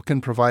 BetterHelp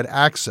can provide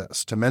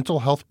access to mental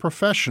health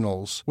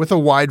professionals with a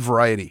wide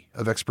variety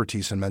of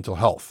expertise in mental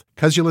health.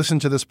 Because you listen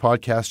to this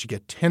podcast, you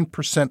get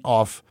 10%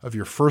 off of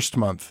your first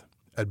month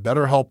at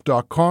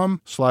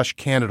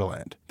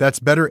betterhelp.com/Canadaland.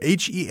 That's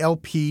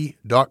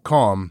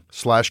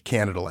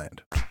betterhelp.com/Canadaland.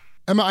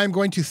 Emma, I'm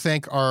going to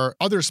thank our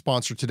other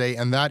sponsor today,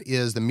 and that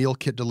is the meal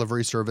kit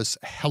delivery service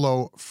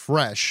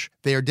HelloFresh.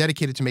 They are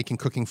dedicated to making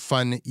cooking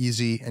fun,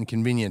 easy, and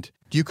convenient.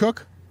 Do you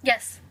cook?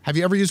 Yes. Have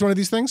you ever used one of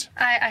these things?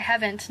 I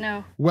haven't,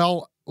 no.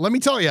 Well, let me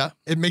tell you,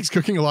 it makes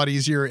cooking a lot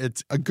easier.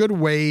 It's a good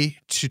way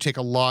to take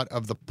a lot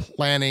of the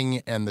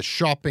planning and the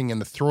shopping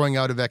and the throwing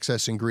out of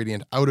excess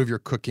ingredient out of your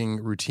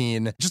cooking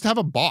routine. Just have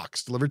a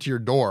box delivered to your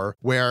door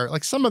where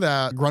like some of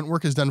the grunt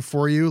work is done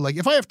for you. Like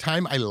if I have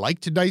time, I like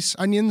to dice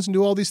onions and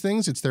do all these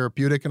things. It's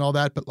therapeutic and all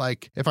that. But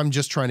like if I'm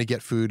just trying to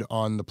get food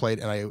on the plate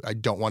and I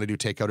don't want to do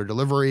takeout or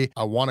delivery,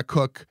 I want to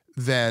cook,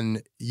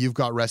 then you've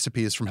got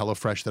recipes from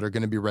HelloFresh that are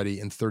going to be ready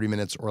in 30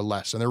 minutes or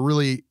less. And they're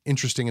really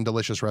interesting and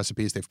delicious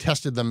recipes. They've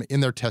tested them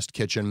in their test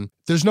kitchen.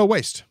 There's no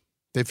waste.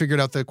 They figured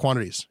out the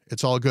quantities.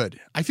 It's all good.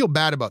 I feel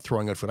bad about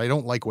throwing out food. I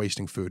don't like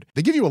wasting food.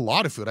 They give you a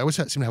lot of food. I always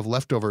seem to have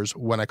leftovers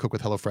when I cook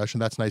with HelloFresh,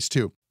 and that's nice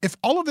too. If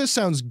all of this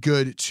sounds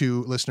good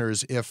to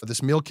listeners, if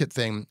this meal kit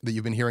thing that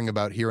you've been hearing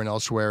about here and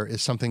elsewhere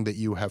is something that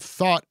you have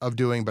thought of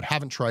doing but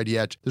haven't tried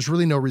yet, there's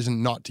really no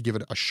reason not to give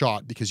it a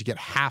shot because you get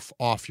half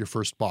off your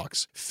first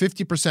box.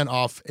 50%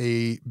 off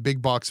a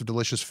big box of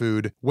delicious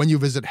food when you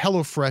visit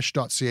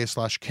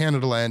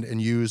hellofresh.ca/Canadaland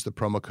and use the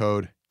promo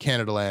code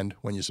Canadaland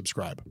when you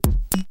subscribe.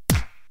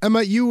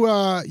 Emma,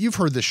 you've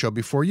heard this show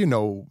before. You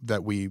know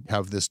that we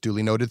have this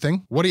duly noted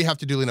thing. What do you have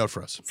to duly note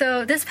for us?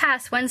 So this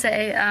past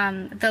Wednesday,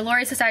 the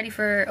Laurier Society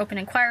for Open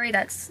Inquiry,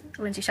 that's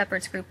Lindsay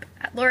Shepard's group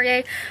at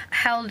Laurier,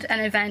 held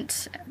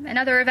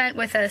another event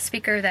with a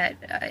speaker that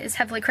is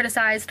heavily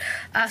criticized.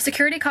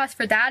 Security cost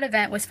for that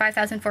event was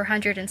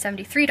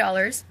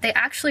 $5,473. They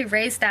actually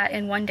raised that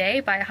in one day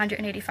by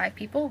 185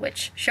 people,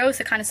 which shows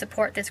the kind of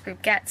support this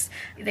group gets.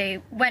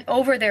 They went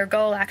over their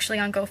goal actually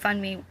on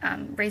GoFundMe,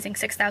 raising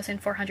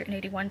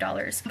 $6,481.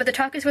 But the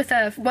talk was with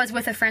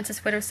a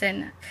Francis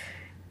Widdowson,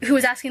 who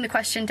was asking the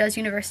question, does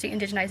university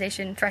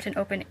indigenization threaten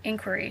open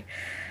inquiry?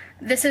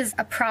 This is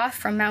a prof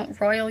from Mount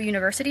Royal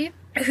University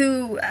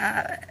who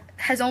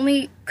has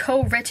only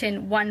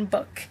co-written one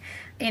book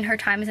in her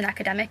time as an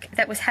academic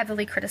that was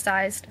heavily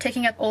criticized,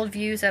 taking up old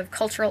views of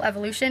cultural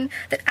evolution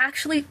that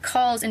actually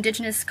calls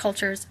indigenous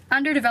cultures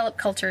underdeveloped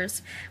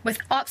cultures with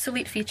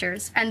obsolete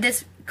features. And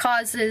this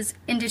causes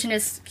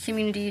indigenous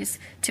communities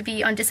to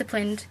be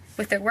undisciplined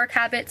with their work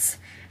habits,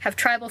 have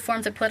tribal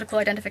forms of political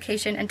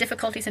identification, and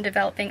difficulties in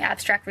developing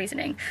abstract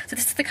reasoning. So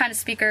this is the kind of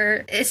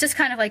speaker, it's just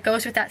kind of like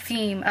goes with that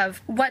theme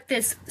of what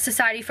this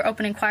Society for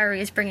Open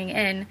Inquiry is bringing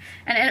in.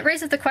 And it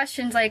raises the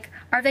questions like,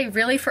 are they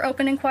really for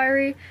open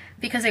inquiry?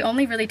 Because they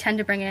only really tend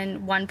to bring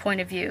in one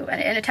point of view.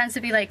 And it tends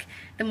to be like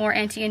the more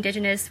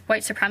anti-indigenous,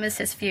 white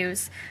supremacist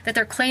views that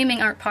they're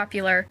claiming aren't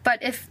popular.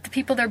 But if the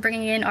people they're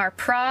bringing in are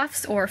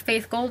profs or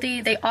Faith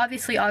Goldie, they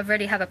obviously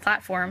already have a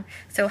platform.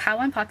 So how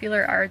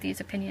unpopular are these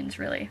opinions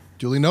really?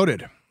 Duly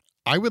noted.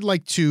 I would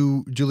like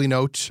to duly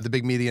note the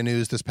big media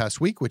news this past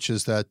week, which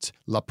is that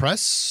La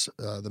Presse,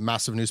 the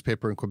massive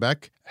newspaper in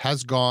Quebec,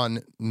 has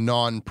gone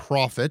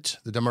non-profit.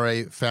 The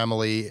Desmarais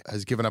family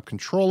has given up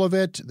control of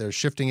it. They're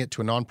shifting it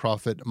to a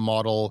non-profit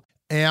model.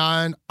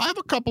 And I have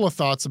a couple of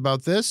thoughts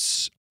about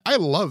this. I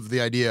love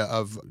the idea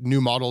of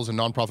new models and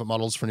nonprofit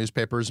models for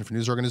newspapers and for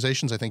news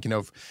organizations. I think,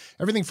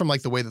 everything from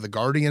like the way that The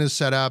Guardian is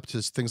set up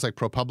to things like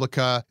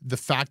ProPublica, the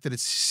fact that it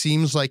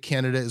seems like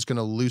Canada is going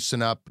to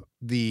loosen up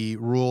the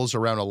rules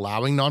around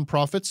allowing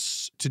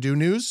nonprofits to do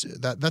news,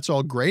 that's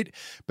all great.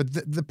 But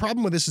the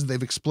problem with this is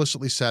they've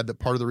explicitly said that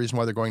part of the reason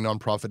why they're going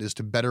nonprofit is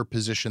to better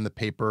position the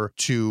paper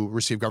to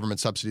receive government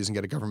subsidies and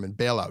get a government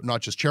bailout,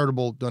 not just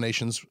charitable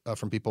donations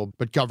from people,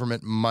 but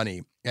government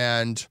money.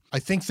 And I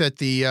think that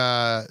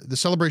the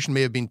celebration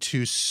may have been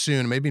too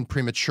soon, may have been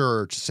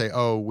premature to say,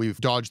 oh,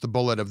 we've dodged the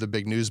bullet of the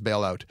big news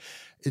bailout.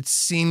 It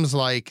seems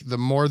like the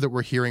more that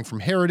we're hearing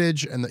from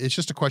Heritage, and it's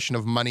just a question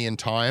of money and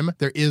time,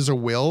 there is a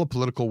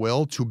political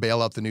will to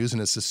bail out the news in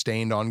a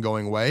sustained,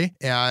 ongoing way.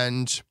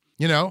 And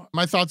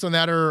my thoughts on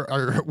that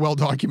are well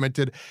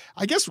documented.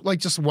 I guess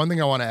just one thing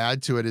I want to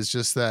add to it is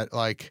just that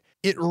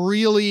it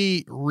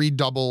really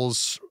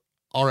redoubles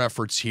our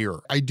efforts here.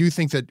 I do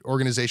think that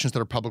organizations that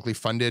are publicly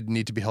funded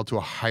need to be held to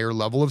a higher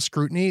level of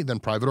scrutiny than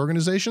private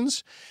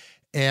organizations.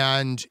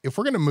 And if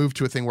we're going to move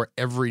to a thing where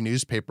every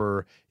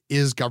newspaper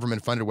is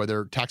government funded,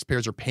 whether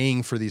taxpayers are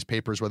paying for these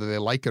papers, whether they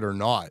like it or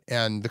not,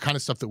 and the kind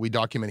of stuff that we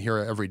document here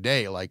every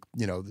day, like,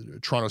 the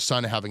Toronto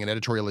Sun having an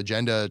editorial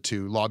agenda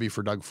to lobby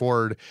for Doug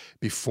Ford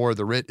before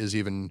the writ is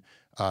even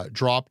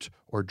dropped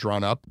or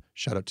drawn up.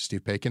 Shout out to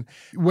Steve Paikin.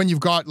 When you've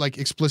got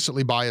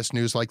explicitly biased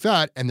news like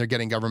that and they're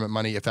getting government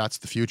money, if that's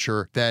the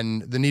future,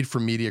 then the need for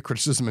media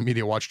criticism and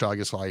media watchdog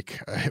is we're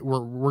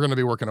going to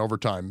be working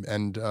overtime.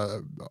 And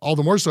all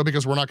the more so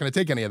because we're not going to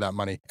take any of that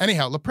money.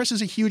 Anyhow, La Presse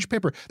is a huge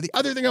paper. The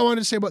other thing I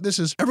wanted to say about this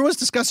is everyone's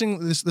discussing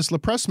this La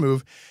Presse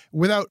move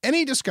without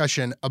any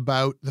discussion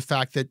about the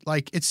fact that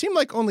it seemed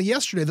like only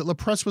yesterday that La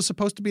Presse was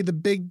supposed to be the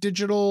big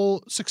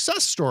digital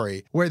success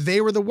story where they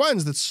were the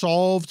ones that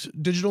solved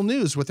digital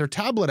news with their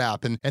tablet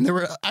app. And they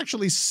were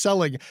actually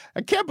selling,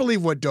 I can't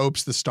believe what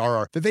dopes the Star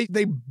are, that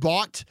they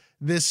bought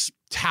this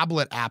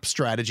tablet app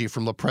strategy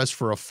from La Presse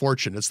for a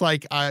fortune. It's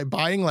like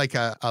buying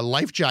a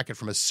life jacket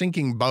from a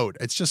sinking boat.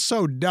 It's just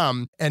so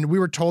dumb. And we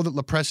were told that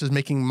La Presse is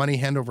making money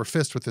hand over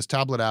fist with this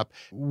tablet app.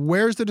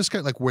 Where's the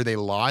discussion? Were they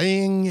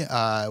lying?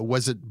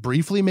 Was it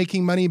briefly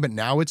making money, but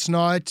now it's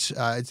not?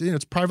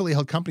 It's privately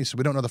held company, so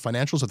we don't know the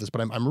financials of this,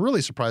 but I'm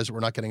really surprised that we're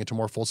not getting into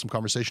more fulsome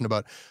conversation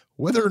about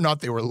whether or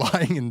not they were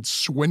lying and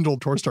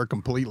swindled Torstar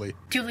completely.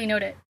 Duly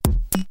noted.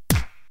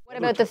 What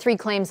about the 3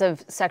 claims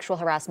of sexual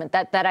harassment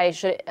that I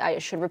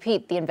should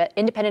repeat? The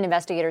independent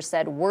investigators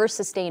said were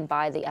sustained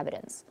by the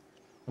evidence.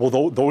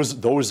 Well,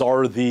 those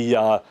are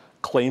the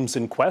claims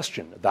in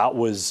question. That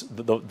was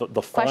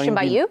the question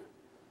by you.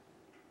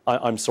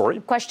 I'm sorry.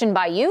 Question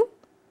by you.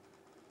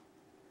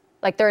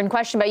 They're in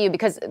question by you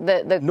because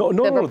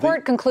the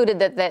report concluded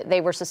that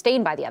they were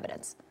sustained by the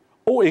evidence.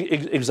 Oh,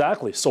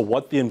 exactly. So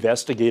what the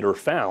investigator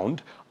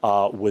found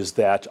was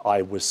that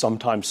I was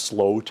sometimes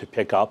slow to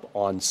pick up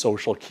on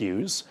social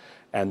cues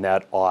and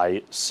that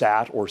I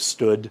sat or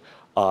stood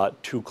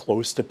too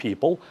close to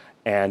people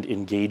and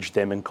engaged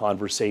them in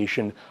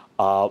conversation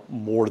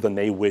more than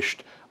they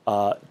wished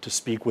to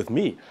speak with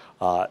me.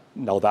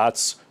 Now,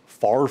 that's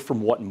far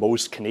from what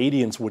most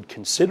Canadians would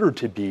consider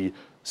to be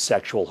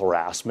sexual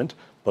harassment,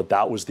 but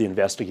that was the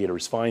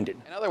investigator's finding.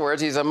 In other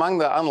words, he's among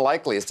the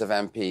unlikeliest of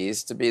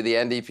MPs to be the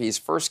NDP's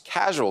first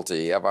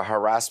casualty of a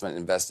harassment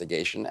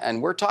investigation,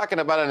 and we're talking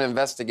about an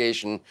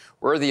investigation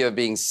worthy of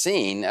being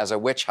seen as a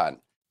witch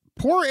hunt.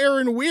 Poor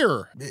Aaron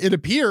Weir. It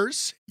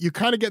appears you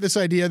kind of get this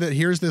idea that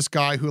here's this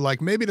guy who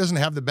maybe doesn't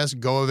have the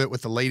best go of it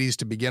with the ladies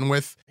to begin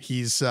with.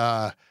 He's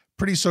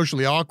pretty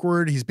socially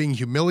awkward. He's being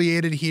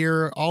humiliated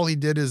here. All he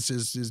did is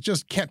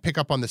just can't pick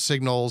up on the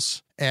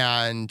signals.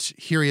 And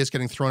here he is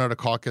getting thrown out of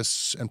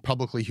caucus and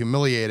publicly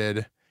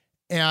humiliated.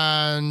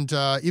 And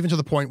even to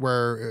the point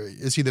where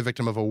is he the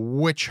victim of a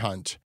witch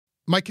hunt?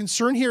 My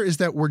concern here is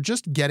that we're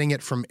just getting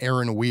it from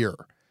Aaron Weir,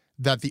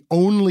 that the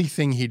only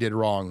thing he did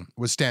wrong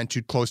was stand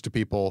too close to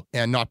people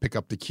and not pick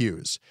up the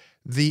cues.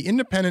 The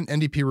independent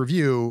NDP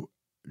review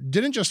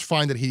didn't just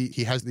find that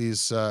he has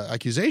these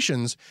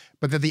accusations,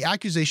 but that the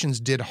accusations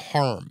did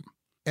harm.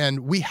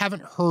 And we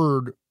haven't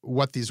heard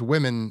what these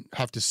women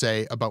have to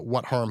say about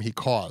what harm he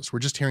caused. We're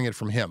just hearing it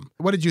from him.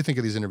 What did you think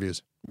of these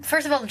interviews?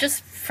 First of all,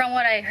 just from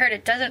what I heard,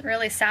 it doesn't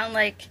really sound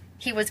like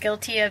he was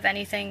guilty of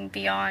anything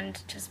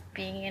beyond just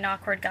being an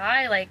awkward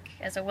guy.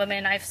 As a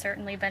woman, I've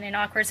certainly been in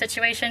awkward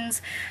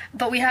situations,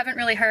 but we haven't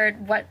really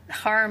heard what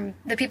harm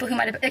the people who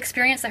might have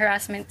experienced the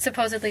harassment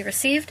supposedly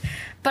received.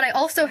 But I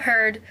also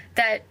heard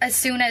that as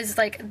soon as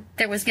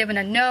there was given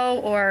a no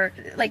or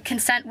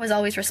consent was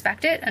always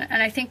respected,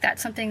 and I think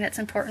that's something that's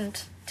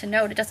important to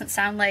note. It doesn't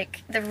sound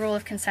like the rule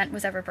of consent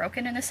was ever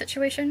broken in this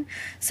situation.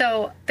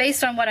 So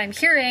based on what I'm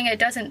hearing, it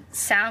doesn't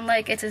sound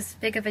like it's as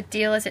big of a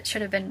deal as it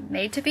should have been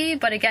made to be.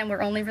 But again,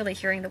 we're only really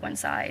hearing the one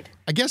side.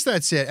 I guess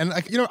that's it. And,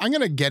 I'm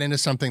going to get into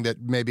something that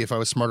maybe if I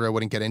was smarter, I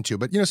wouldn't get into.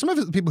 But, some of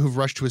the people who've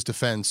rushed to his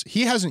defense,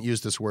 he hasn't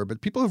used this word,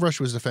 but people who've rushed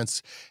to his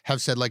defense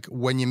have said,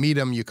 when you meet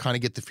him, you kind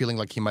of get the feeling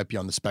like he might be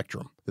on the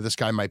spectrum, that this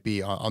guy might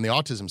be on the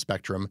autism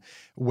spectrum,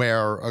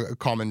 where a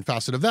common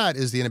facet of that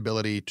is the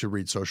inability to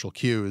read social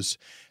cues.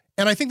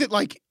 And I think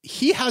that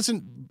he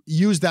hasn't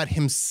use that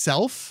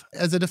himself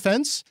as a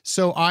defense.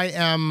 So I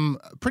am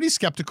pretty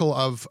skeptical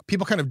of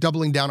people kind of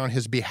doubling down on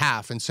his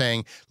behalf and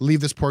saying,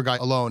 leave this poor guy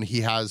alone.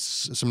 He has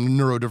some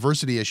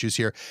neurodiversity issues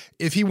here.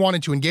 If he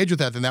wanted to engage with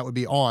that, then that would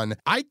be on.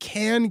 I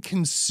can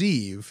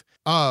conceive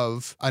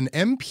of an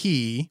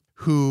MP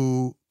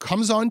who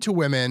comes on to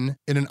women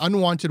in an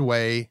unwanted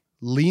way,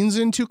 leans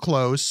in too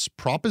close,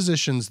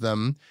 propositions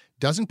them,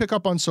 doesn't pick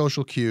up on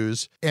social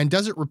cues, and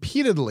does it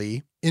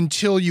repeatedly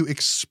until you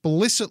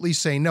explicitly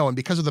say no. And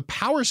because of the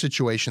power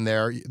situation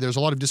there's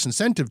a lot of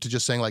disincentive to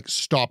just saying, like,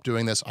 stop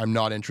doing this, I'm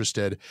not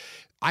interested.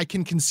 I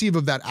can conceive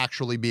of that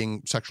actually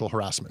being sexual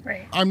harassment.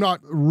 Right. I'm not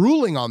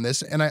ruling on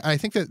this. And I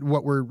think that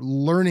what we're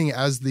learning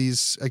as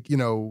these,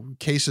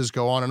 cases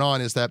go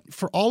on is that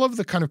for all of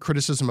the kind of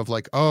criticism of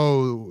like,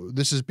 oh,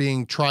 this is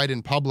being tried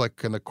in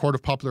public and the court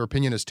of popular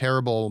opinion is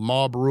terrible,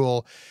 mob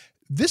rule,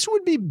 this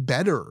would be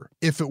better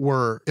if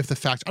the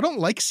facts, I don't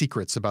like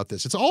secrets about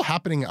this. It's all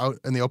happening out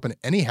in the open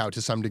anyhow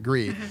to some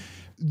degree.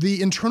 Mm-hmm.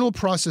 The internal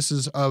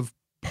processes of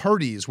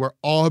parties where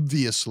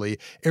obviously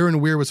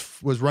Aaron Weir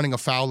was running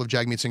afoul of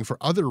Jagmeet Singh for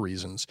other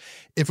reasons.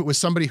 If it was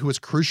somebody who was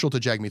crucial to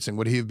Jagmeet Singh,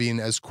 would he have been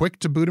as quick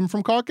to boot him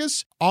from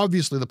caucus?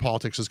 Obviously, the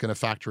politics is going to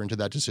factor into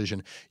that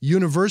decision.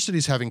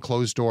 Universities having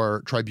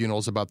closed-door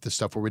tribunals about this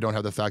stuff where we don't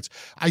have the facts.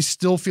 I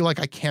still feel like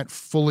I can't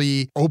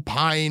fully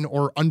opine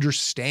or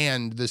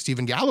understand the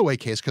Stephen Galloway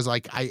case because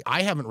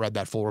I haven't read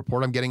that full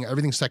report. I'm getting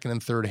everything second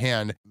and third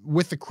hand.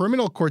 With the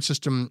criminal court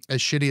system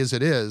as shitty as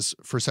it is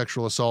for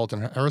sexual assault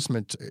and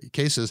harassment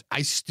cases,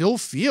 I still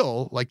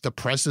feel like the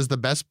press is the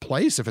best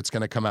place if it's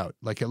going to come out.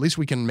 Like, at least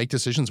we can make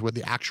decisions with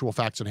the actual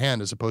facts at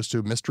hand as opposed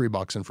to mystery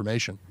box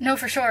information. No,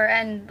 for sure.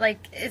 And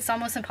like, it's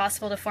almost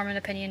impossible to form an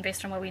opinion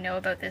based on what we know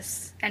about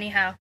this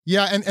anyhow.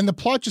 Yeah, and the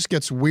plot just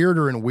gets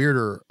weirder and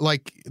weirder.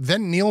 Like,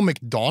 then Neil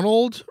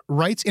McDonald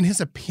writes in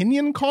his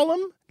opinion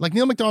column. Like,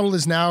 Neil McDonald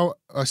is now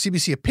a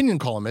CBC opinion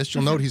columnist.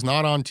 You'll note he's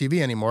not on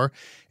TV anymore.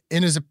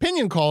 In his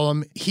opinion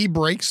column, he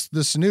breaks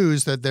this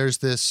news that there's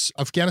this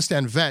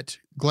Afghanistan vet,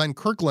 Glenn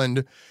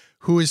Kirkland,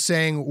 who is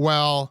saying,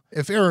 well,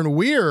 if Aaron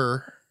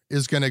Weir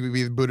is going to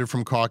be booted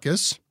from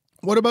caucus,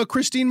 what about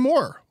Christine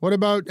Moore? What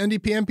about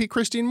NDP MP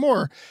Christine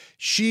Moore?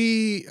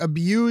 She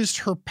abused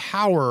her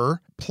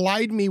power,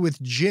 plied me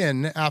with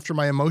gin after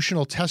my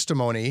emotional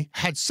testimony,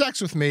 had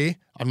sex with me.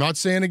 I'm not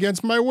saying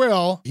against my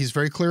will. He's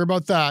very clear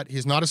about that.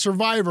 He's not a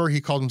survivor.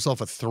 He called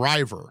himself a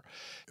thriver.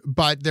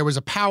 But there was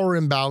a power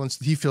imbalance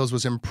that he feels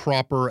was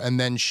improper. And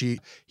then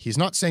he's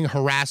not saying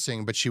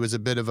harassing, but she was a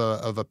bit of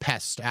a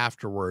pest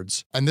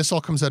afterwards. And this all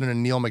comes out in a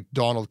Neil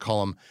McDonald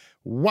column.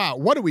 Wow,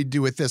 what do we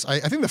do with this? I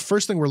think the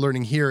first thing we're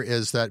learning here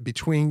is that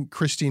between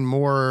Christine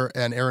Moore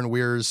and Aaron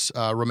Weir's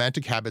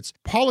romantic habits,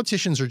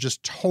 politicians are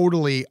just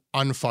totally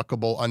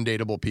unfuckable,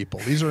 undateable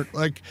people. These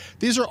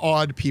are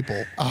odd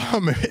people.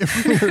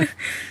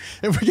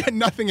 If we get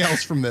nothing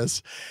else from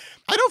this,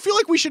 I don't feel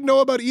like we should know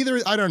about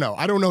either. I don't know.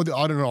 I don't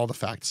know all the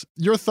facts.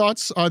 Your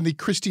thoughts on the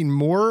Christine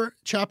Moore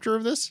chapter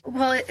of this?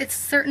 Well, it's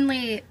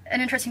certainly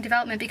an interesting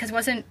development because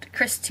wasn't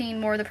Christine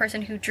Moore the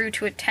person who drew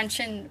to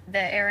attention the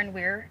Aaron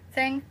Weir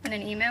thing in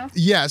an email?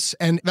 Yes,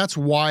 and that's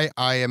why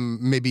I am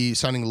maybe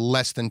sounding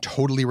less than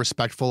totally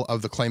respectful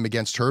of the claim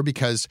against her,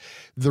 because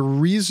the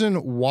reason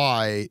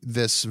why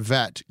this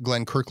vet,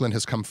 Glenn Kirkland,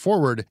 has come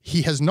forward,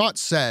 he has not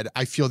said,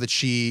 I feel that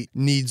she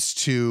needs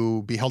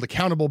to be held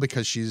accountable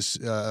because she's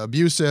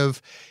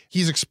abusive.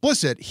 He's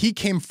explicit. He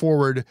came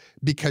forward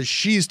because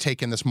she's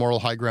taken this moral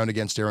high ground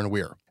against Aaron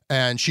Weir.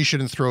 And she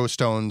shouldn't throw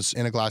stones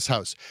in a glass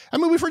house. I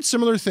mean, we've heard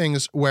similar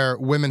things where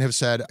women have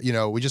said,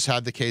 we just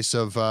had the case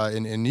of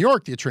in New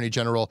York, the attorney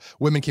general,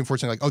 women came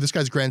forward saying like, oh, this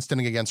guy's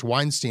grandstanding against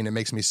Weinstein. It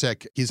makes me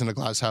sick. He's in a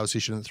glass house. He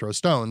shouldn't throw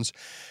stones.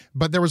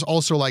 But there was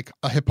also like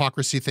a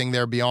hypocrisy thing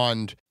there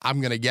beyond,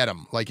 I'm going to get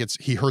him. Like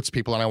he hurts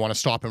people and I want to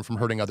stop him from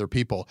hurting other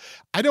people.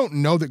 I don't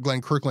know that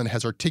Glenn Kirkland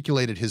has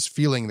articulated his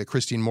feeling that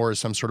Christine Moore is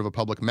some sort of a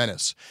public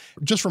menace.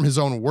 Just from his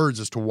own words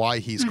as to why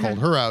he's called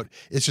her out,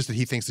 it's just that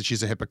he thinks that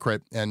she's a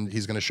hypocrite and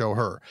he's going to show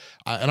her.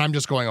 And I'm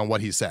just going on what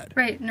he said.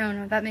 Right.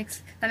 No, that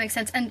makes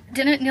sense. And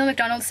didn't Neil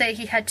McDonald say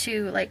he had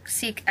to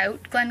seek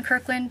out Glenn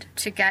Kirkland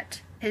to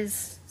get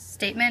his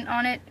statement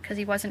on it because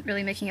he wasn't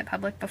really making it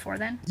public before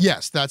then?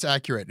 Yes, that's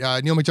accurate.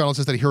 Neil McDonald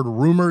says that he heard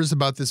rumors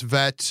about this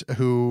vet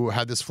who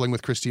had this fling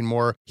with Christine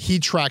Moore. He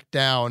tracked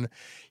down.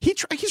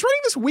 He's writing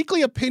this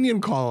weekly opinion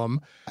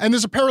column, and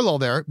there's a parallel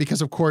there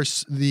because, of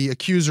course, the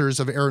accusers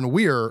of Aaron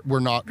Weir were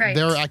not. Right.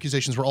 Their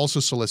accusations were also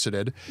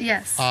solicited.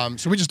 Yes.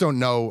 So we just don't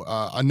know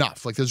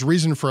enough. There's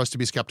reason for us to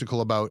be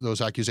skeptical about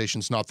those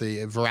accusations, not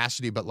the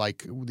veracity, but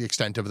the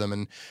extent of them,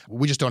 and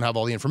we just don't have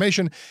all the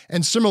information.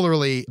 And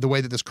similarly, the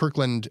way that this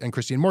Kirkland and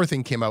Christine Moore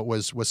thing came out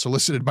was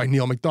solicited by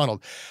Neil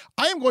McDonald.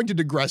 I am going to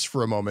digress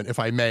for a moment, if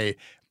I may,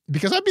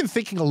 because I've been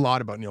thinking a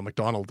lot about Neil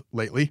McDonald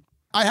lately.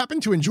 I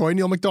happen to enjoy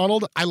Neil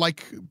Macdonald. I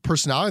like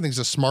personality. I think he's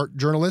a smart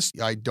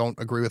journalist. I don't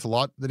agree with a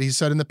lot that he's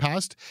said in the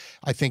past.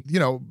 I think,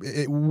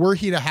 were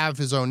he to have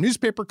his own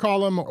newspaper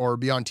column or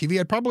be on TV,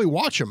 I'd probably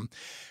watch him.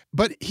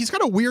 But he's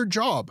got a weird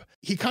job.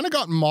 He kind of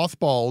got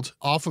mothballed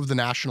off of the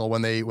National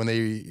when they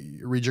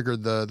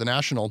rejiggered the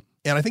National.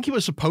 And I think he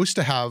was supposed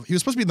to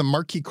be the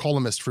marquee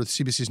columnist for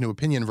CBC's New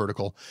Opinion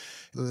vertical.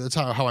 That's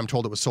how I'm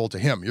told it was sold to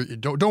him.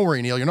 Don't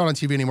worry, Neil, you're not on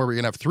TV anymore. We're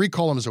going to have 3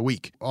 columns a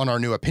week on our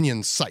New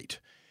Opinion site.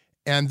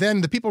 And then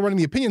the people running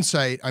the opinion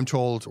site, I'm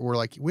told, were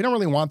like, we don't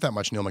really want that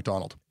much Neil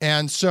Macdonald.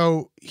 And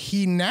so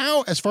he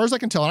now, as far as I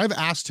can tell, and I've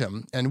asked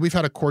him, and we've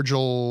had a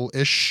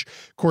cordial-ish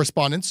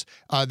correspondence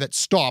that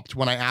stopped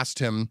when I asked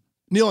him,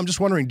 Neil, I'm just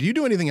wondering, do you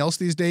do anything else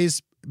these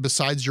days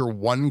besides your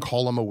 1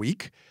 column a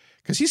week?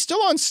 Because he's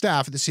still on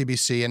staff at the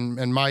CBC,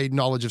 and my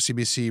knowledge of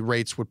CBC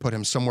rates would put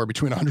him somewhere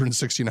between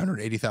 $160,000 and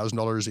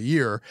 $180,000 a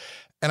year.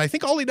 And I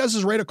think all he does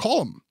is write a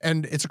column.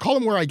 And it's a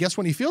column where I guess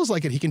when he feels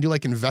like it, he can do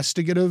like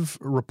investigative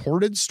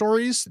reported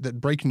stories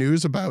that break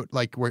news about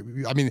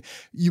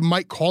you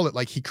might call it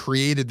like he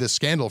created this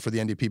scandal for the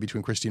NDP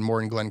between Christine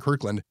Moore and Glenn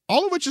Kirkland.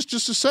 All of which is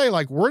just to say,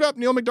 like, word up,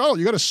 Neil Macdonald,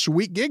 you got a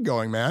sweet gig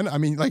going, man. I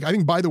mean, like, I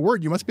think by the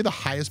word, you must be the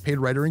highest paid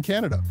writer in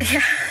Canada.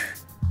 Yeah.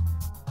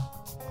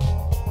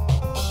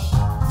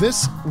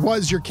 This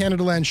was your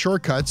Canadaland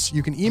Shortcuts.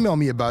 You can email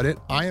me about it.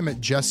 I am at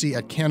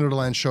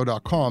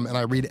jesse@canadalandshow.com, and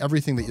I read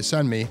everything that you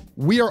send me.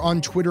 We are on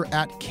Twitter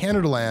at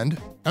Canadaland.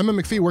 Emma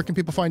McPhee, where can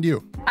people find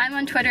you? I'm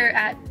on Twitter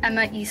at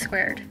Emma E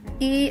Squared.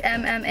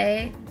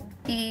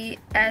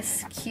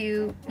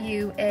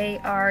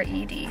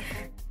 EMMAESQUARED.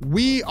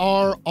 We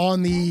are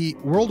on the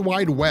World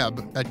Wide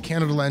Web at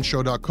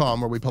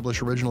CanadaLandShow.com, where we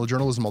publish original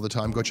journalism all the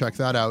time. Go check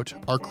that out.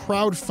 Our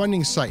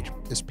crowdfunding site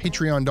is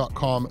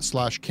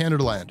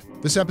patreon.com/CanadaLand.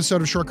 This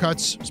episode of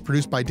Shortcuts is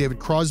produced by David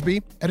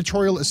Crosby.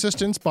 Editorial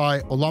assistance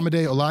by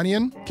Olamide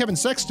Olanian. Kevin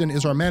Sexton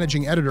is our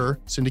managing editor.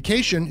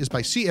 Syndication is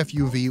by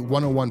CFUV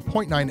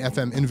 101.9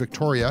 FM in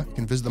Victoria. You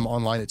can visit them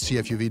online at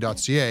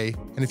cfuv.ca.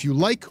 And if you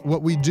like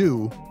what we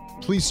do,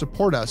 please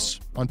support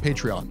us on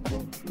Patreon.